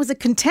was a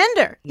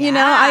contender. Yeah. You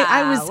know,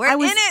 I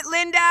was in it,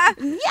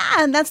 Linda.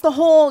 Yeah, and that's the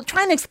whole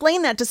trying to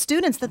explain that to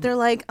students that they're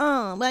like,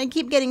 oh, I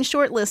keep getting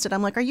shortlisted.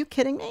 I'm like, are you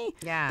kidding me?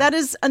 Yeah. That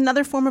is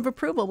another form of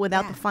approval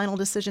without the final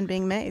decision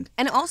being made.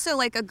 And also,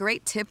 like a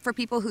great tip for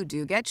people who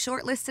do get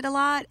shortlisted a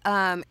lot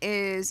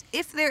is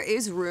if there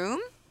is room,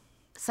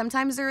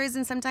 sometimes there is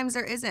and sometimes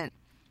there isn't.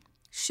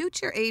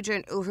 Shoot your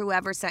agent or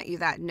whoever sent you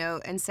that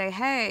note and say,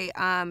 hey,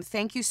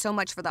 thank you so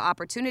much for the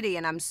opportunity,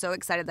 and I'm so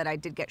excited that I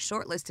did get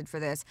shortlisted for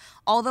this.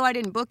 Although I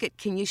didn't book it,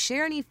 can you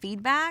share any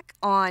feedback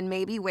on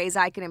maybe ways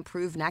I can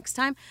improve next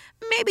time?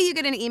 Maybe you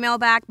get an email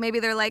back. Maybe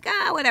they're like,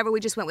 whatever, we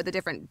just went with a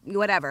different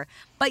whatever.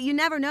 But you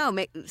never know.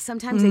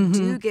 Sometimes they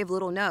do give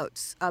little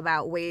notes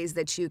about ways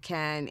that you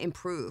can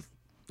improve.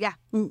 Yeah.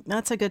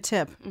 That's a good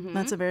tip. Mm-hmm.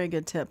 That's a very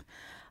good tip.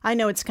 I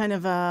know it's kind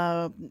of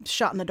a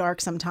shot in the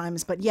dark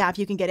sometimes, but yeah, if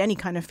you can get any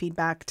kind of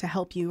feedback to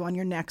help you on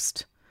your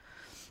next,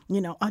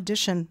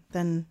 audition,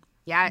 then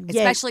yeah,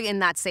 especially in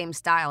that same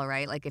style,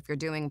 right? Like if you're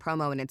doing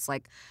promo and it's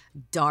like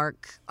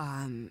dark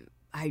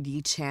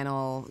ID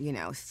channel,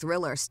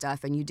 thriller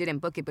stuff, and you didn't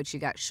book it, but you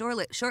got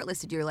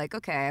shortlisted, you're like,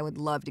 okay, I would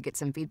love to get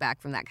some feedback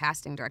from that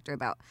casting director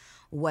about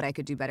what I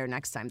could do better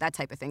next time, that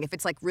type of thing. If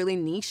it's like really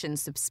niche and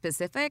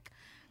specific,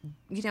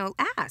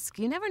 ask.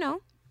 You never know.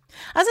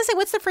 I was going to say,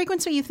 what's the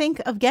frequency you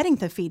think of getting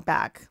the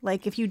feedback?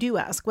 Like, if you do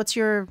ask, what's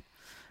your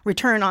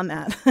return on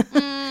that?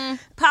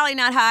 Probably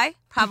not high.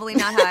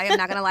 I'm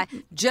not going to lie.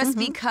 Just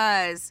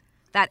because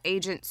that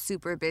agent's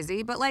super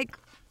busy. But, like,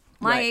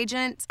 my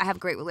agent, I have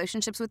great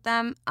relationships with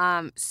them.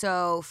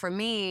 So, for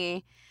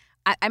me,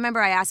 I remember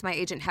I asked my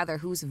agent, Heather,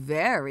 who's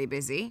very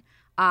busy.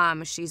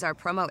 She's our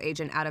promo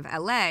agent out of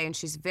LA, and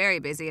she's very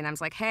busy. And I was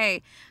like,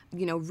 hey,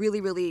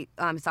 really, really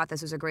thought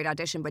this was a great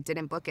audition, but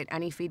didn't book it.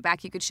 Any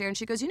feedback you could share? And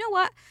she goes, you know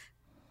what?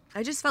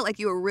 I just felt like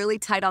you were really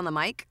tight on the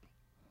mic.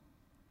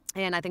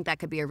 And I think that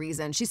could be a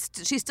reason. She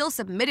still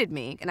submitted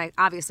me, and I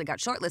obviously got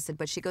shortlisted,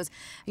 but she goes,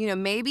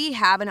 maybe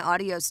have an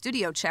audio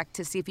studio check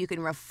to see if you can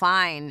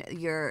refine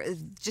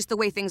just the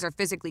way things are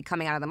physically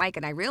coming out of the mic.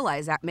 And I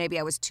realized that maybe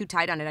I was too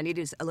tight on it. I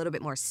needed a little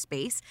bit more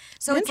space.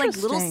 So it's like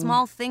little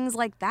small things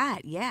like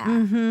that. Yeah.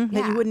 Mm-hmm.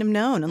 That you wouldn't have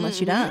known unless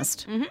you'd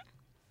asked. Mm-hmm.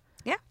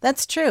 Yeah.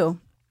 That's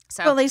true.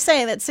 So, well, they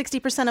say that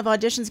 60% of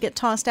auditions get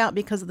tossed out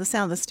because of the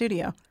sound of the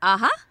studio.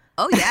 Uh-huh.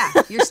 Oh, yeah.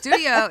 Your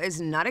studio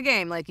is not a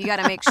game. Like, you got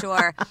to make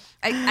sure.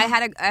 I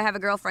have a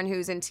girlfriend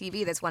who's in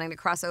TV that's wanting to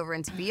cross over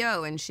into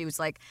VO, and she was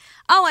like,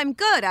 oh, I'm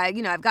good.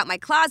 I've got my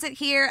closet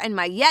here and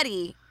my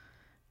Yeti.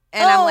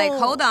 And I'm like,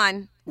 hold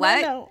on.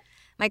 What? No.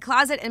 My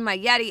closet and my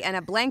Yeti and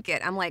a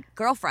blanket. I'm like,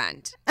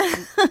 girlfriend,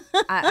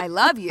 I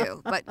love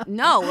you. But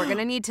no, we're going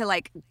to need to,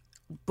 like,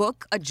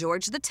 book a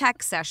George the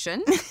Tech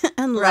session.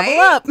 And right?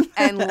 level up.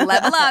 And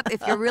level up.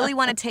 If you really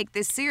want to take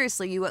this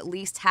seriously, you at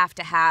least have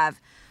to have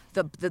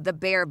the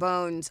bare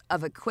bones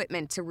of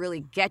equipment to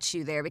really get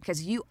you there,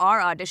 because you are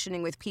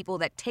auditioning with people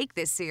that take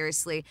this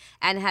seriously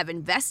and have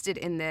invested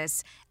in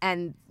this,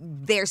 and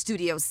their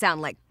studios sound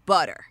like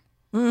butter.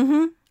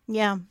 Mm-hmm.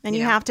 Yeah. And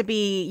you have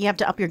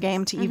to up your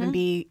game to even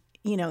be,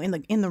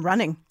 in the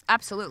running.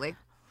 Absolutely.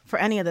 For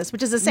any of this,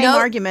 which is the same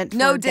argument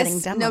for getting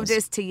demos. No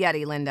diss to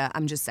Yeti, Linda.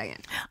 I'm just saying.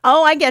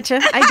 Oh, I get you.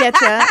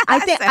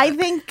 I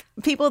think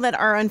people that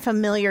are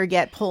unfamiliar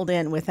get pulled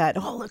in with that.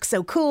 Oh, it looks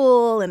so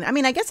cool, and I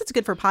mean, I guess it's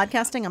good for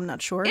podcasting. I'm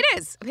not sure. It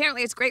is.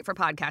 Apparently, it's great for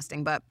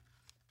podcasting, but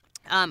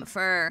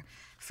for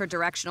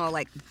directional,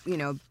 like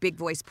big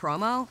voice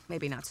promo,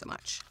 maybe not so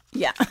much.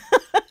 Yeah.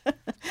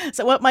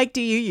 So, what mic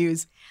do you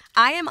use?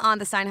 I am on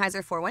the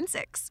Sennheiser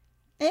 416.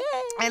 Hey.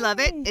 I love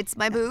it. It's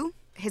my boo.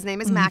 His name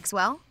is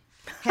Maxwell.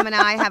 Him and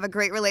I have a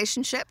great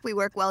relationship. We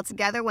work well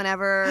together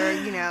whenever,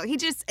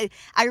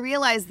 I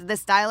realized the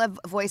style of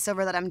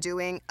voiceover that I'm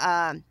doing,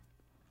 a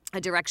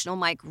directional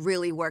mic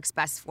really works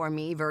best for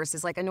me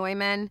versus like a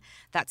Neumann.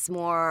 That's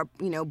more,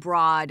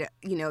 broad,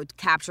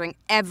 capturing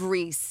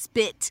every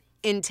spit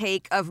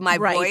intake of my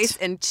voice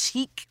and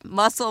cheek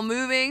muscle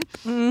moving.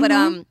 Mm-hmm.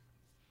 But,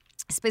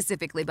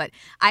 specifically, but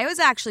I was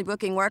actually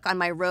booking work on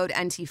my Rode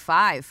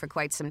NT5 for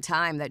quite some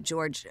time that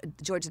George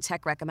the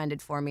Tech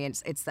recommended for me.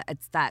 It's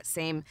that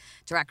same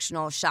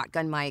directional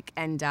shotgun mic,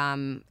 and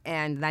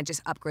I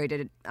just upgraded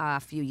it a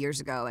few years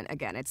ago. And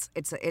again,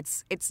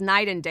 it's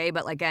night and day.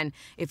 But again,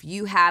 if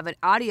you have an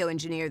audio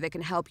engineer that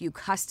can help you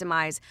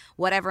customize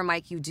whatever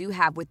mic you do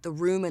have with the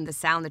room and the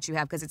sound that you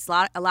have, because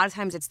a lot of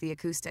times it's the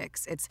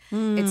acoustics. It's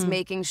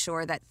making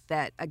sure that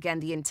again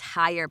the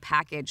entire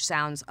package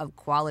sounds of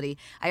quality.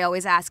 I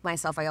always ask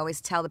myself. I always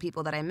tell the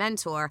people that I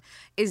mentor,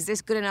 is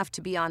this good enough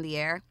to be on the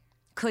air?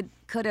 Could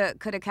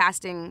a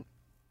casting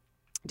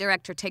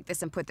director take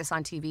this and put this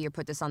on TV or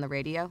put this on the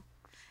radio?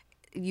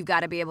 You've got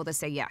to be able to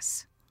say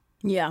yes.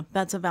 Yeah,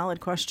 that's a valid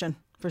question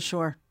for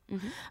sure.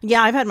 Mm-hmm.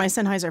 Yeah, I've had my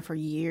Sennheiser for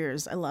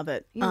years. I love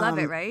it. You love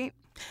it, right?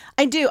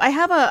 I do.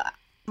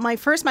 My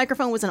first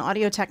microphone was an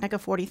Audio-Technica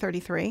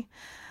 4033.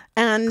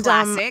 And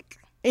classic.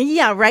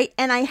 Yeah, right.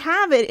 And I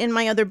have it in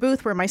my other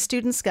booth where my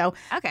students go.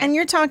 Okay. And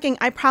you're talking,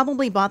 I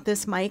probably bought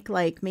this mic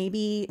like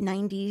maybe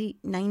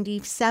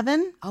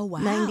 97. Oh, wow.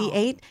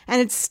 98. And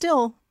it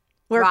still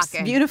works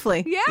Rockin'.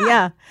 Beautifully.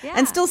 Yeah.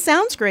 And still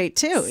sounds great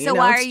too. So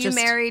why are you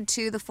married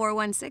to the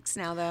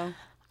 416 now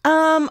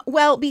though?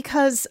 Well,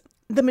 because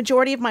the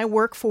majority of my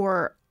work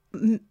for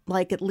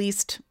like at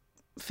least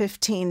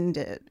 15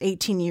 to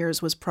 18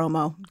 years was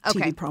promo,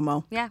 TV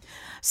promo. Yeah.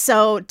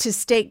 So to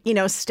stay in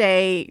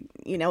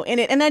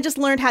it. And I just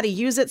learned how to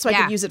use it so I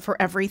could use it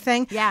for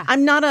everything. Yeah.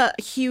 I'm not a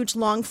huge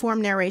long form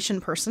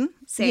narration person.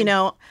 Same.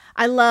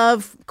 I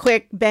love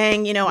quick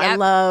bang, I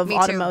love me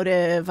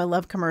automotive. too. I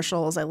love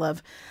commercials. I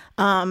love,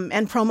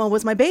 and promo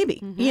was my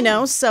baby,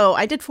 so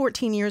I did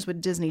 14 years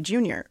with Disney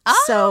Junior.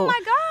 Oh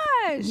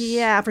my gosh.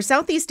 Yeah. For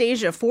Southeast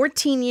Asia,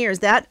 14 years.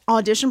 That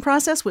audition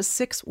process was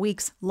 6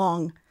 weeks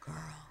long.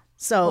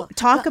 So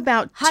talk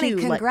about honey,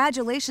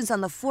 congratulations on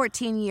the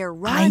 14-year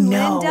run, I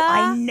know, Linda.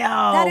 I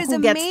know. That is Who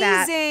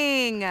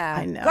amazing. Gets that?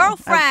 I know.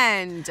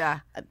 Girlfriend.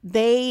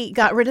 They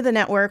got rid of the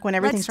network when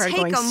everything started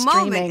going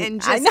streaming.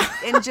 Let's take a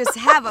moment and just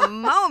have a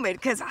moment,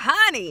 because,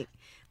 honey,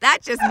 that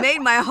just made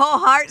my whole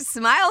heart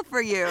smile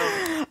for you.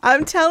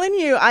 I'm telling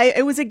you,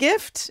 it was a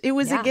gift. It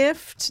was a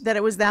gift that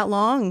it was that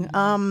long.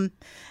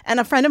 And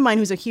a friend of mine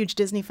who's a huge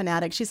Disney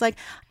fanatic, she's like,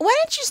 why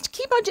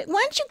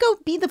don't you go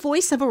be the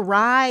voice of a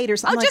ride or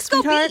something? Just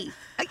go be.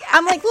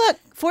 I'm like, look,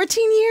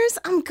 14 years,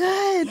 I'm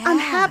good. Yeah. I'm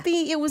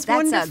happy. It was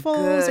wonderful.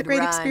 It was a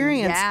great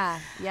experience.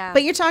 Yeah.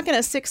 But you're talking a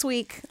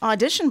 6-week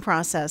audition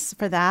process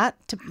for that.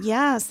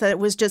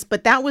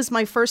 But that was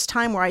my first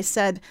time where I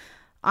said,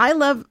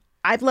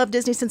 I've loved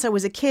Disney since I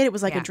was a kid. It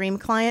was like a dream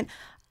client.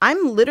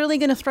 I'm literally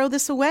going to throw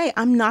this away.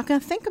 I'm not going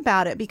to think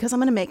about it because I'm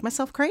going to make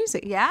myself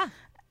crazy. Yeah.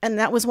 And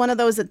that was one of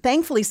those that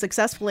thankfully,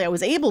 successfully, I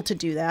was able to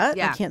do that.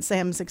 Yeah. I can't say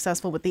I'm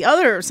successful with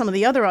some of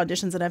the other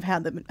auditions that I've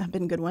had that have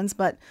been good ones.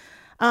 But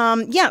so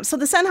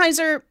the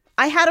Sennheiser,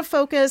 I had a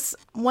focus.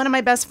 One of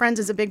my best friends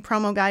is a big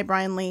promo guy,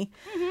 Brian Lee.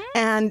 Mm-hmm.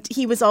 And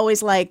he was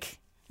always like,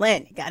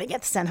 Lynn, you got to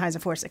get the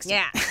Sennheiser 460.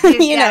 Yeah, you just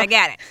You gotta know.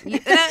 get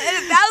it.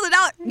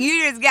 $1,000,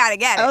 you just gotta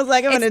get it. I was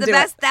like, I'm gonna It's do the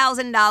it. best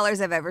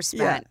 $1,000 I've ever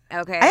spent.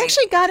 Okay. I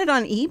actually got it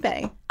on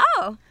eBay.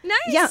 Oh, nice.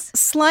 Yeah,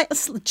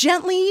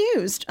 gently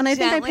used, and I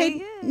think I Gently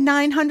paid used.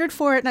 $900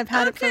 for it, and I've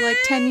had it for like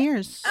 10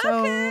 years. So,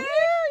 Okay. yeah,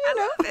 you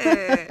know.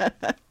 I love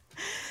it.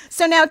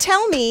 So now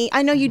tell me,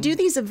 I know you do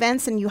these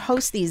events and you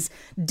host these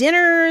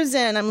dinners,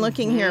 and I'm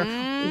looking here,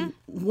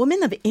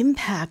 Woman of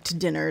Impact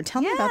dinner.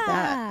 Tell me about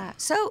that.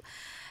 So,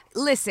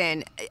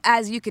 listen,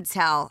 as you could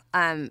tell,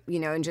 and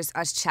just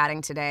us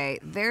chatting today,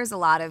 there's a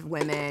lot of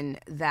women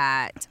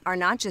that are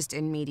not just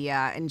in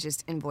media and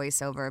just in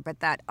voiceover, but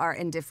that are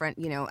in different,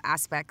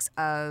 aspects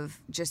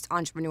of just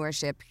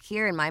entrepreneurship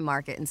here in my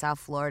market in South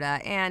Florida.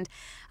 And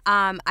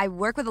I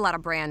work with a lot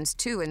of brands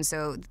too, and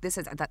so this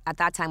is at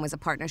that time was a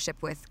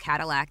partnership with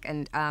Cadillac,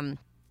 and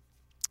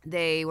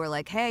they were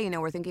like, hey,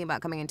 we're thinking about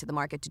coming into the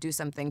market to do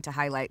something to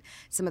highlight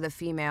some of the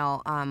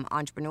female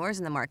entrepreneurs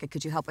in the market.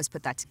 Could you help us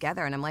put that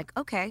together? And I'm like,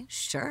 okay,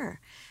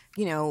 sure.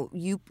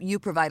 You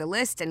provide a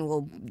list and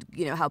we'll,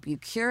 help you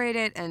curate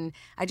it. And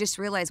I just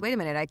realized, wait a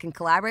minute, I can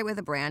collaborate with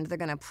a brand. They're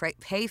going to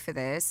pay for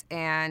this,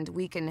 and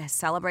we can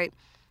celebrate,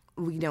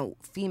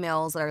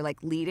 females that are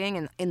like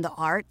leading in the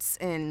arts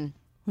and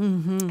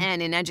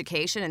and in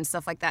education and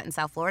stuff like that in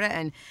South Florida.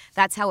 And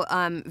that's how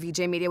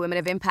VJ Media Women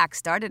of Impact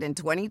started in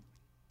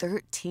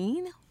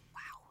 2013.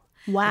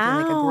 Wow. I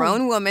feel like a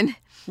grown woman.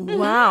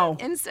 Wow.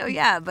 And so,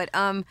 yeah, but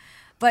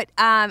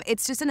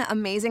it's just an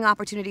amazing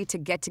opportunity to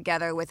get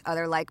together with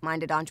other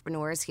like-minded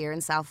entrepreneurs here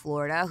in South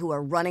Florida who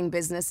are running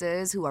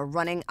businesses, who are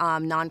running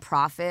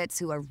nonprofits,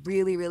 who are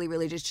really, really,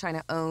 really just trying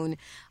to own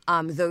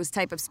those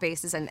type of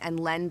spaces and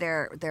lend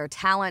their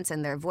talents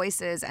and their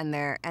voices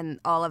and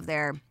all of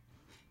their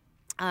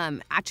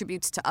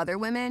attributes to other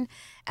women.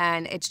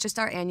 And it's just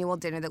our annual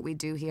dinner that we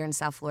do here in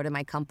South Florida,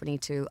 my company,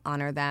 to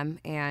honor them.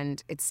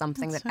 And it's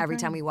something that every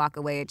time we walk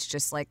away, it's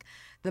just like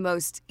the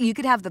most, you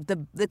could have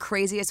the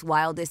craziest,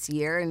 wildest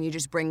year, and you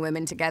just bring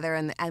women together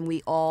and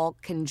we all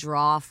can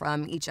draw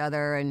from each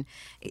other. And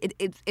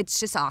it's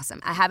just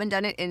awesome. I haven't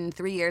done it in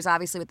 3 years,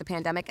 obviously, with the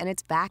pandemic, and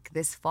it's back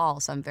this fall.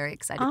 So I'm very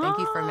excited. Thank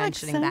you for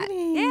mentioning that.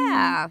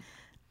 Yeah.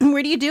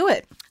 Where do you do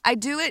it? I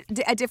do it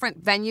at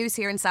different venues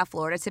here in South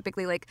Florida,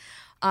 typically like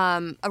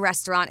a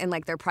restaurant in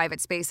like their private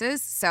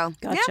spaces. So,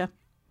 Gotcha.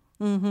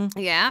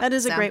 Yeah. That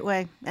is a great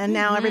way. And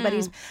now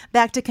everybody's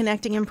back to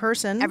connecting in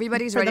person.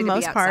 Everybody's for ready the to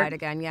most be outside part.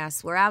 again.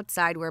 Yes, we're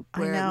outside.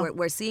 know.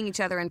 We're seeing each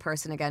other in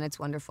person again. It's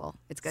wonderful.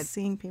 It's good.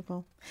 Seeing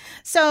people.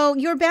 So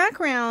your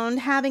background,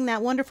 having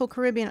that wonderful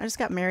Caribbean. I just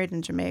got married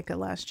in Jamaica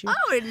last year.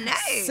 Oh,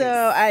 nice.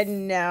 So I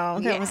know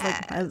that was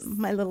like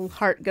my little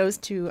heart goes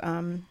to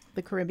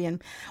the Caribbean.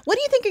 What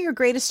do you think are your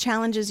greatest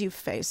challenges you've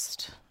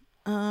faced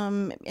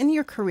in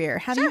your career?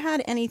 Have you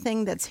had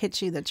anything that's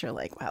hit you that you're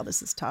like, wow,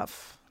 this is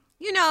tough?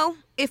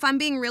 If I'm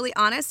being really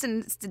honest,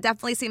 and it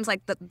definitely seems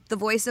like the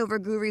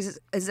voiceover gurus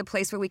is a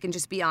place where we can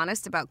just be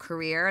honest about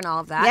career and all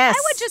of that. Yes.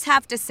 I would just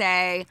have to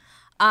say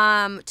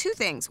two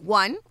things.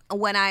 One,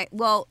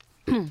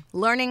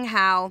 learning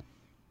how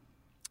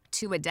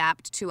to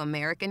adapt to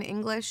American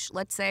English,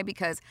 let's say,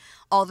 because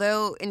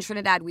although in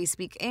Trinidad we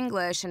speak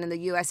English, and in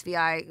the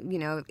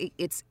USVI,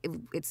 it's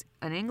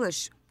an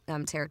English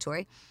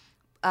territory,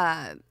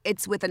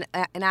 it's with an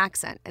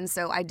accent, and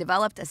so I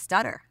developed a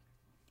stutter.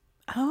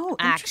 Oh,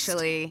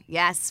 Actually,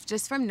 yes,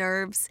 just from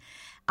nerves.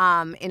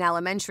 In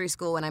elementary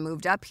school when I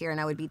moved up here, and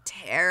I would be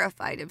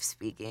terrified of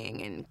speaking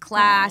in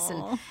class,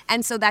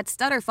 and so that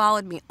stutter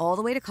followed me all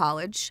the way to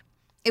college.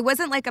 It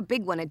wasn't like a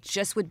big one; it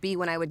just would be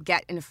when I would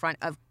get in front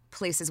of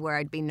places where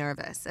I'd be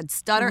nervous. I'd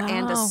stutter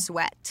and a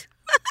sweat.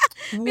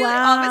 Be like,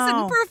 all of a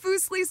sudden,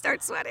 profusely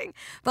start sweating.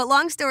 But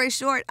long story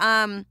short,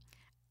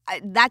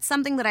 that's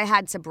something that I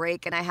had to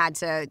break, and I had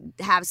to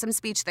have some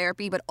speech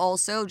therapy, but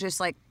also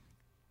just like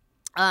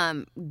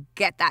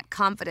get that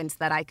confidence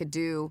that I could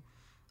do,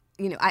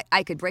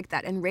 I could break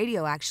that. And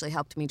radio actually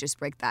helped me just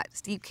break that.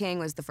 Steve King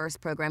was the first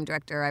program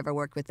director I ever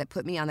worked with that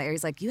put me on the air.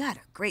 He's like, you had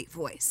a great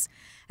voice.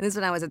 And this is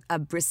when I was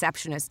a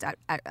receptionist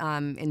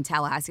in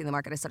Tallahassee in the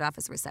market. I started off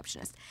as a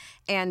receptionist.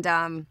 And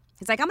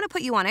he's like, I'm going to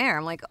put you on air.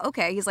 I'm like,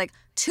 okay. He's like,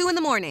 2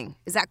 a.m.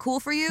 Is that cool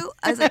for you?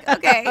 I was like,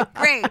 okay,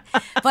 great.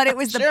 But it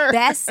was the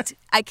best.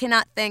 I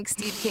cannot thank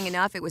Steve King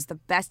enough. It was the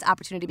best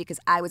opportunity because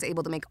I was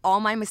able to make all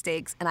my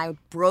mistakes and I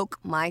broke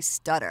my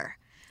stutter.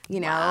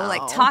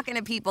 Like talking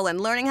to people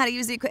and learning how to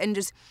use the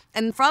equipment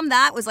and from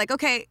that was like,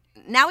 okay,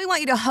 now we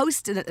want you to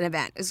host an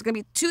event. It's going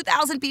to be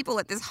 2,000 people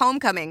at this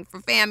homecoming for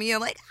FAMU.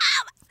 I'm like,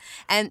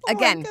 and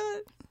again,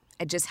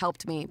 it just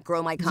helped me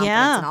grow my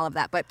confidence and all of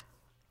that. But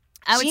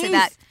I would say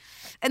that.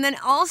 And then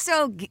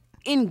also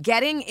in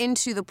getting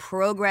into the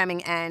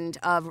programming end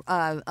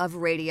of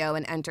radio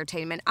and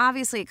entertainment,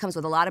 obviously it comes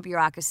with a lot of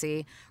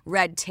bureaucracy,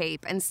 red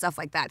tape, and stuff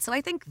like that. So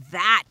I think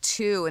that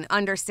too, and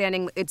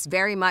understanding it's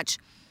very much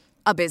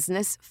a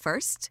business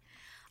first.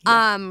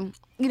 Yeah.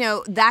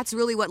 That's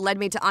really what led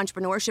me to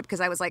entrepreneurship, because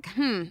I was like,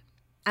 I'm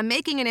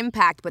making an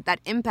impact, but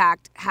that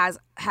impact has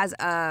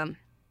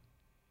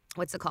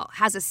what's it called,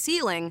 has a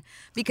ceiling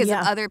because of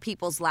other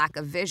people's lack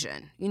of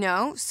vision, you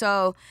know?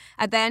 So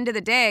at the end of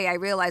the day, I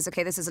realized,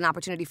 okay, this is an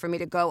opportunity for me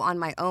to go on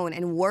my own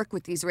and work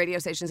with these radio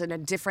stations in a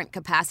different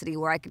capacity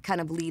where I could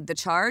kind of lead the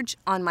charge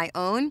on my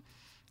own,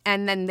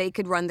 and then they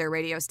could run their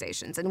radio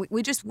stations. And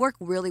we just work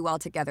really well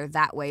together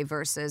that way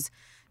versus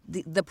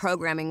the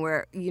programming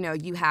where, you know,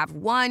 you have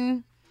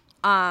one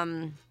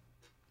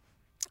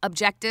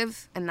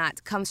objective, and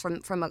that comes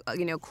from a,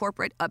 you know,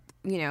 corporate up,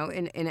 you know,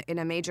 in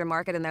a major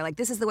market, and they're like,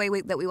 this is the way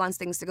that we want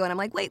things to go, and I'm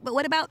like, wait, but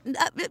what about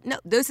no,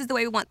 this is the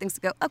way we want things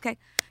to go. Okay,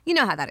 you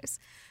know how that is.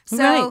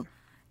 So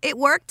it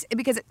worked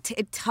because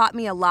it taught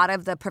me a lot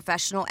of the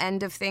professional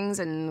end of things,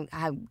 and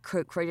I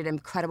created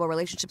incredible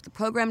relationships with the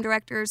program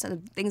directors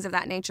and things of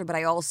that nature. But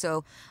I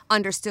also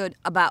understood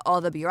about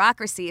all the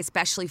bureaucracy,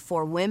 especially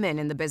for women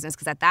in the business,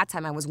 because at that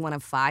time I was one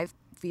of 5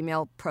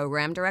 female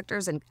program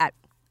directors, and at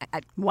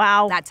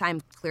that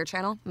time, Clear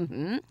Channel.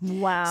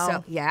 Mm-hmm. Wow.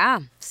 So, yeah.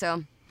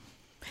 So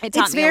it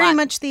taught it's me very a lot.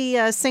 much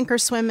the sink or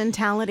swim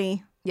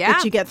mentality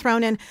that you get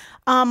thrown in.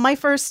 My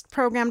first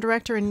program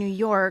director in New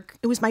York,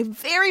 it was my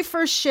very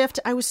first shift.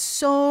 I was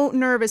so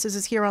nervous. This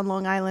is here on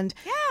Long Island.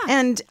 Yeah.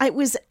 And it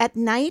was at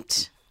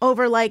night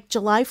over like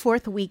July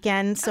 4th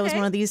weekend. So it was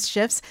one of these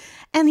shifts.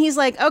 And he's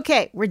like,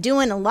 okay, we're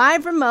doing a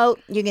live remote.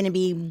 You're going to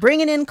be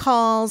bringing in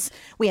calls.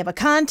 We have a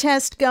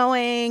contest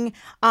going.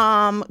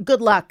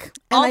 Good luck.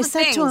 And All I the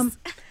said things. to him,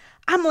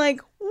 I'm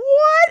like,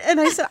 what? And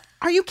I said,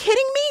 are you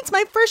kidding me? It's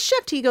my first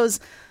shift. He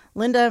goes,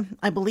 Linda,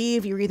 I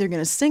believe you're either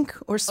going to sink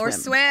or swim. Or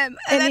swim.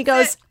 And he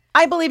goes,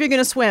 I believe you're going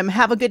to swim.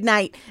 Have a good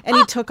night. And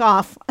he took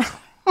off.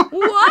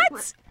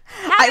 What?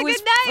 Have a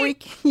good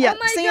night. Yeah. Oh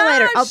my See you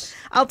later. gosh.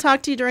 I'll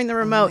talk to you during the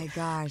remote. Oh my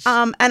gosh.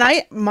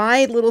 And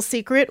my little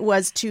secret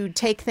was to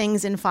take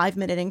things in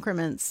 5-minute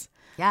increments.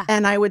 Yeah.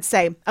 And I would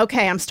say,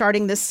 okay, I'm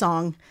starting this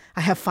song.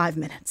 I have 5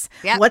 minutes.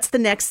 Yep. What's the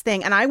next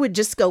thing? And I would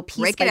just go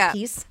piece Break it by up.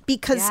 piece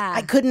because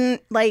I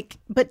couldn't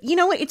but you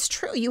know what? It's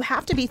true. You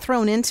have to be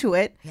thrown into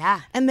it.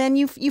 Yeah. And then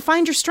you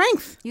find your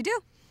strength, You do.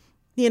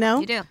 you know?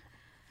 You do.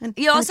 And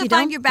You also if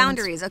find don't, your then it's-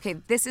 boundaries. Okay,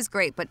 this is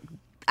great, but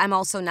I'm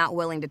also not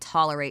willing to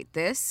tolerate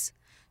this.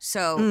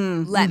 So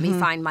let me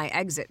find my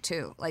exit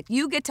too. Like,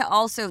 you get to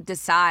also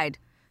decide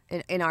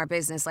in our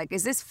business, like,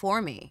 is this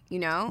for me, you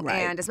know? Right.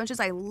 And as much as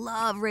I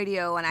love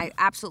radio and I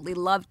absolutely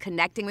loved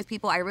connecting with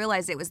people, I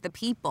realized it was the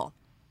people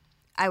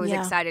I was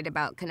excited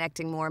about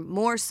connecting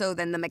more so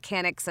than the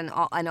mechanics and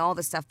all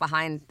the stuff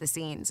behind the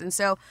scenes. And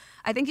so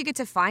I think you get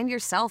to find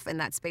yourself in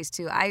that space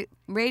too.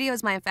 Radio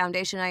is my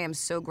foundation. I am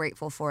so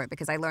grateful for it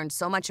because I learned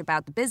so much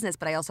about the business,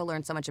 but I also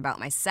learned so much about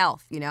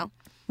myself, you know?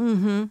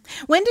 Mm-hmm.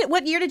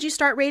 What year did you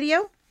start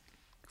radio?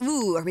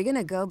 Ooh, are we going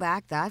to go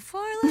back that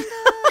far,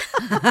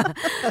 Linda?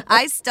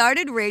 I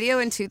started radio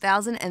in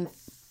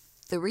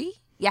 2003.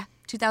 Yeah,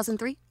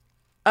 2003.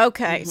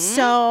 Okay.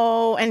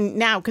 So, and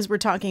now, because we're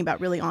talking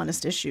about really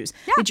honest issues,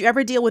 did you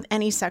ever deal with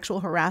any sexual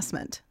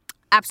harassment?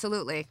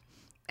 Absolutely.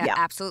 Yeah.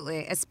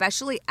 Absolutely.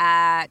 Especially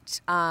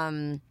at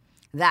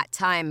that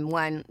time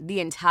when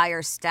the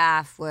entire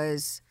staff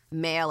was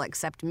male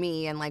except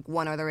me and like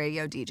one other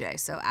radio DJ.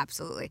 So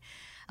absolutely.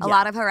 A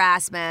lot of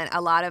harassment,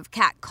 a lot of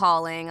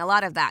catcalling, a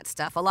lot of that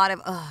stuff. A lot of,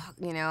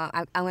 you know,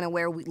 I'm going to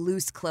wear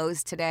loose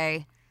clothes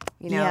today.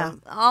 You know,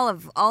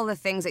 all the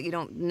things that you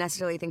don't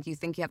necessarily think you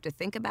have to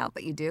think about,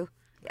 but you do.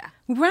 Yeah.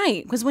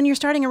 Right. Because when you're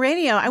starting a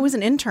radio, I was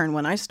an intern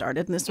when I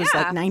started, and this was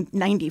like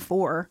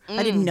 94.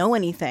 I didn't know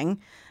anything.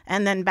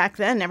 And then back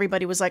then,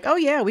 everybody was like, oh,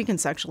 yeah, we can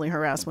sexually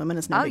harass women.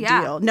 It's no big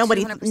deal.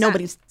 Nobody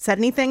 200%. said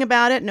anything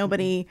about it.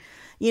 Nobody,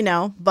 you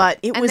know, but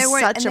it was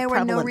such a prevalent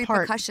part. And there were no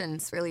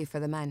repercussions, really,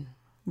 for the men.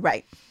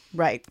 Right.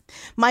 Right.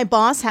 My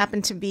boss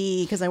happened to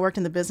be, because I worked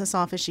in the business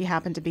office, she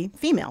happened to be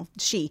female,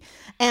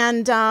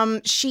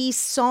 and she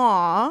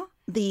saw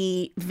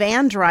the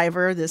van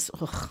driver,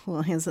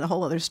 here's a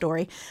whole other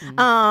story,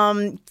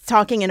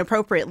 talking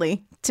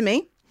inappropriately to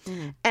me.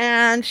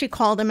 And she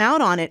called him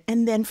out on it.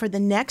 And then for the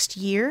next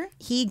year,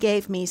 he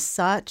gave me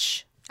such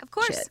shit. Of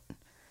course.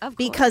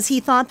 Because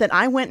he thought that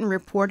I went and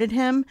reported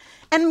him.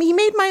 And he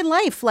made my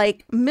life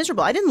like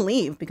miserable. I didn't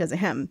leave because of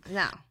him.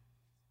 No.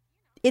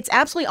 It's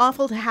absolutely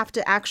awful to have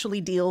to actually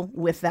deal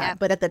with that. Yeah.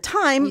 But at the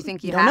time, You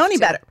think you don't have know any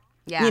to. better.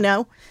 Yeah.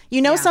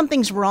 You know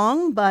something's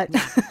wrong, but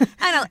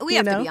I know, we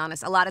have You to know? be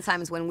honest. A lot of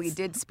times when we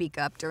did speak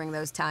up during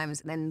those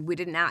times, then we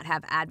did not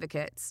have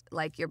advocates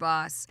like your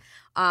boss.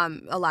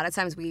 A lot of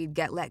times we'd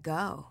get let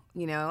go.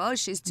 You know, oh,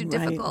 she's too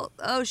difficult.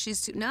 Oh,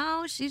 she's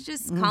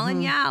just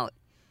calling you out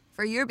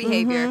for your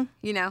behavior.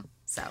 You know,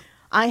 so.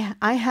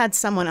 I had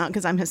someone out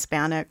because I'm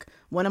Hispanic.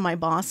 One of my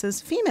bosses,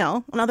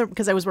 female,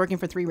 because I was working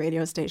for 3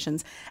 radio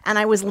stations, and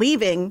I was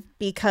leaving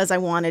because I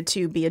wanted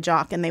to be a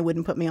jock, and they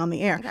wouldn't put me on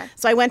the air. Okay.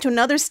 So I went to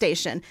another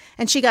station,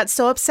 and she got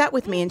so upset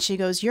with me, and she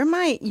goes, "You're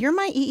my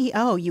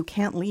EEO. You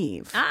can't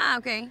leave." Ah,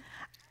 okay.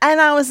 And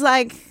I was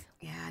like,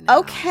 Yeah, no.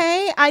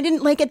 okay. I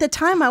didn't at the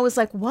time. I was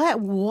like,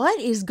 what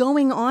is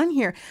going on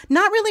here?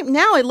 Not really.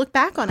 Now I look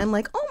back on it, I'm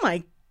like, oh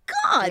my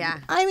God. Yeah.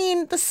 I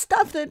mean, the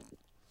stuff that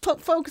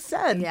folks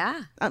said.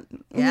 Yeah.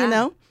 You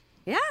know?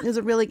 Yeah. There's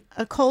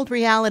a cold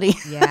reality.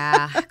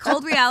 Yeah.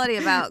 Cold reality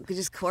about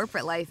just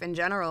corporate life in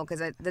general,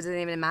 because it doesn't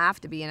even have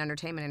to be in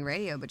entertainment and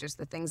radio, but just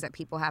the things that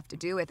people have to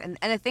do with, and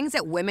the things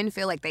that women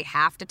feel like they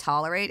have to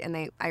tolerate.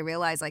 And I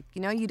realize, like,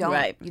 you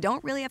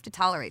don't really have to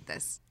tolerate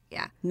this.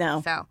 Yeah.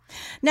 No. So.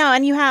 No,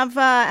 and you have,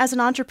 as an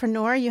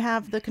entrepreneur, you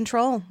have the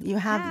control.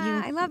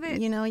 I love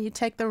it. You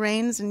take the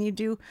reins and you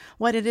do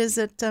what it is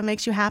that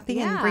makes you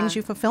happy and brings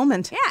you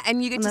fulfillment. Yeah,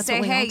 and you get to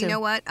say, hey, you know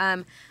what?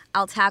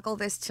 I'll tackle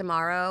this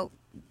tomorrow.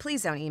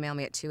 Please don't email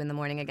me at 2 a.m.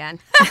 again.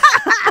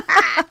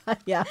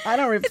 Yeah, I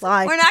don't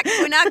reply.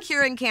 We're not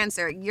curing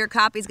cancer. Your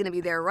copy's going to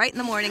be there right in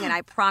the morning, and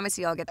I promise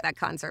you I'll get that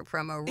concert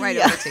promo right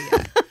over to you.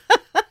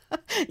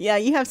 Yeah,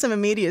 you have some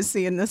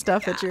immediacy in the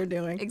stuff that you're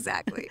doing.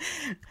 Exactly.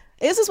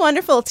 This is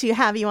wonderful to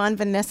have you on,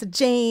 Vanessa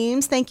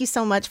James. Thank you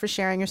so much for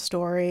sharing your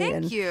story.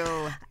 Thank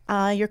you.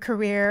 Your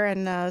career,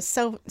 and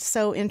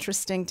so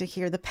interesting to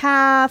hear the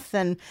path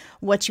and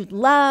what you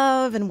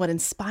love and what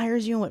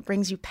inspires you and what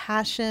brings you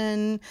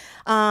passion.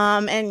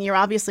 And you're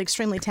obviously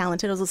extremely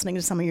talented. I was listening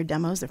to some of your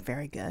demos. They're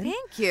very good.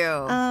 Thank you.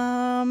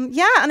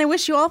 Yeah, and I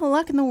wish you all the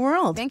luck in the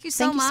world. Thank you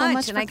so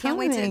much. And I can't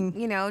wait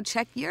to,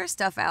 check your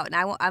stuff out. And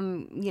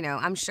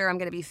I'm sure I'm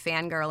going to be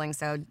fangirling,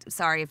 so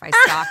sorry if I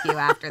stalk you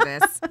after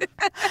this.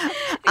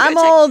 I'm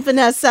old,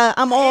 Vanessa.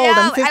 I'm old.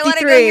 I'm 53. I want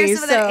to go hear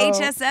some of that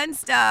HSN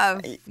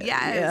stuff.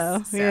 Yes.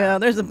 Yeah,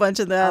 there's a bunch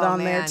of that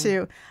on there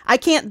too. I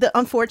can't.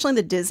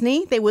 Unfortunately, the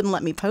Disney, they wouldn't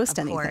let me post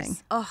anything.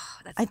 Oh,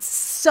 it's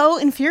so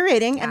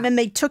infuriating. Yeah. And then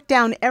they took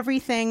down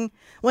everything.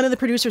 One of the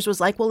producers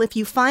was like, "Well, if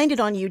you find it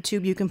on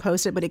YouTube, you can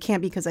post it, but it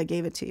can't because I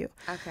gave it to you."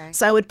 Okay.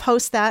 So I would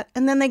post that,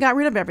 and then they got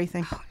rid of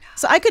everything. Oh, no.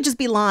 So I could just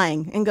be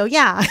lying and go,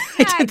 I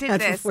did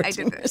this. I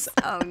did this.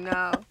 Oh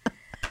no.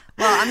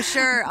 Well, I'm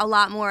sure a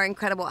lot more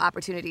incredible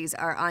opportunities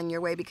are on your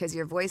way because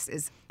your voice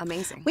is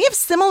amazing. We have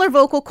similar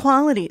vocal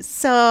qualities.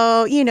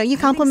 So, you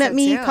compliment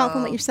me, you too.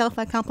 compliment yourself,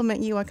 I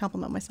compliment you, I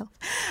compliment myself.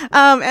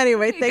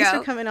 Anyway, thanks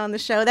for coming on the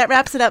show. That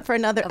wraps it up for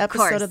another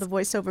episode of the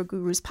VoiceOver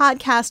Gurus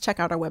podcast. Check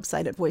out our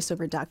website at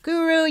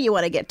voiceover.guru. You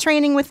want to get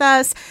training with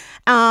us.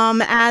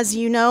 As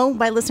you know,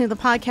 by listening to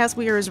the podcast,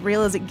 we are as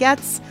real as it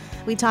gets.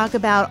 We talk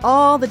about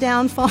all the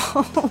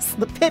downfalls,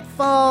 the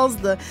pitfalls,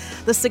 the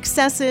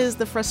successes,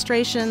 the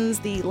frustrations,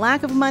 the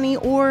lack of money,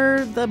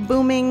 or the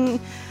booming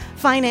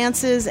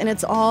finances, and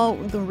it's all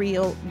the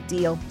real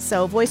deal.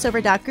 So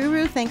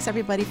voiceover.guru, thanks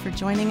everybody for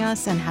joining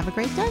us, and have a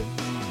great day.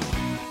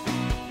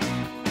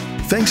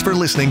 Thanks for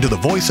listening to the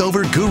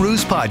VoiceOver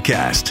Gurus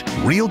podcast.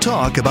 Real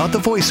talk about the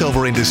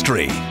voiceover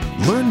industry.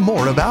 Learn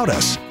more about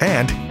us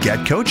and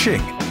get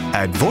coaching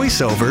at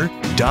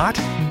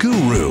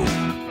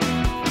voiceover.guru.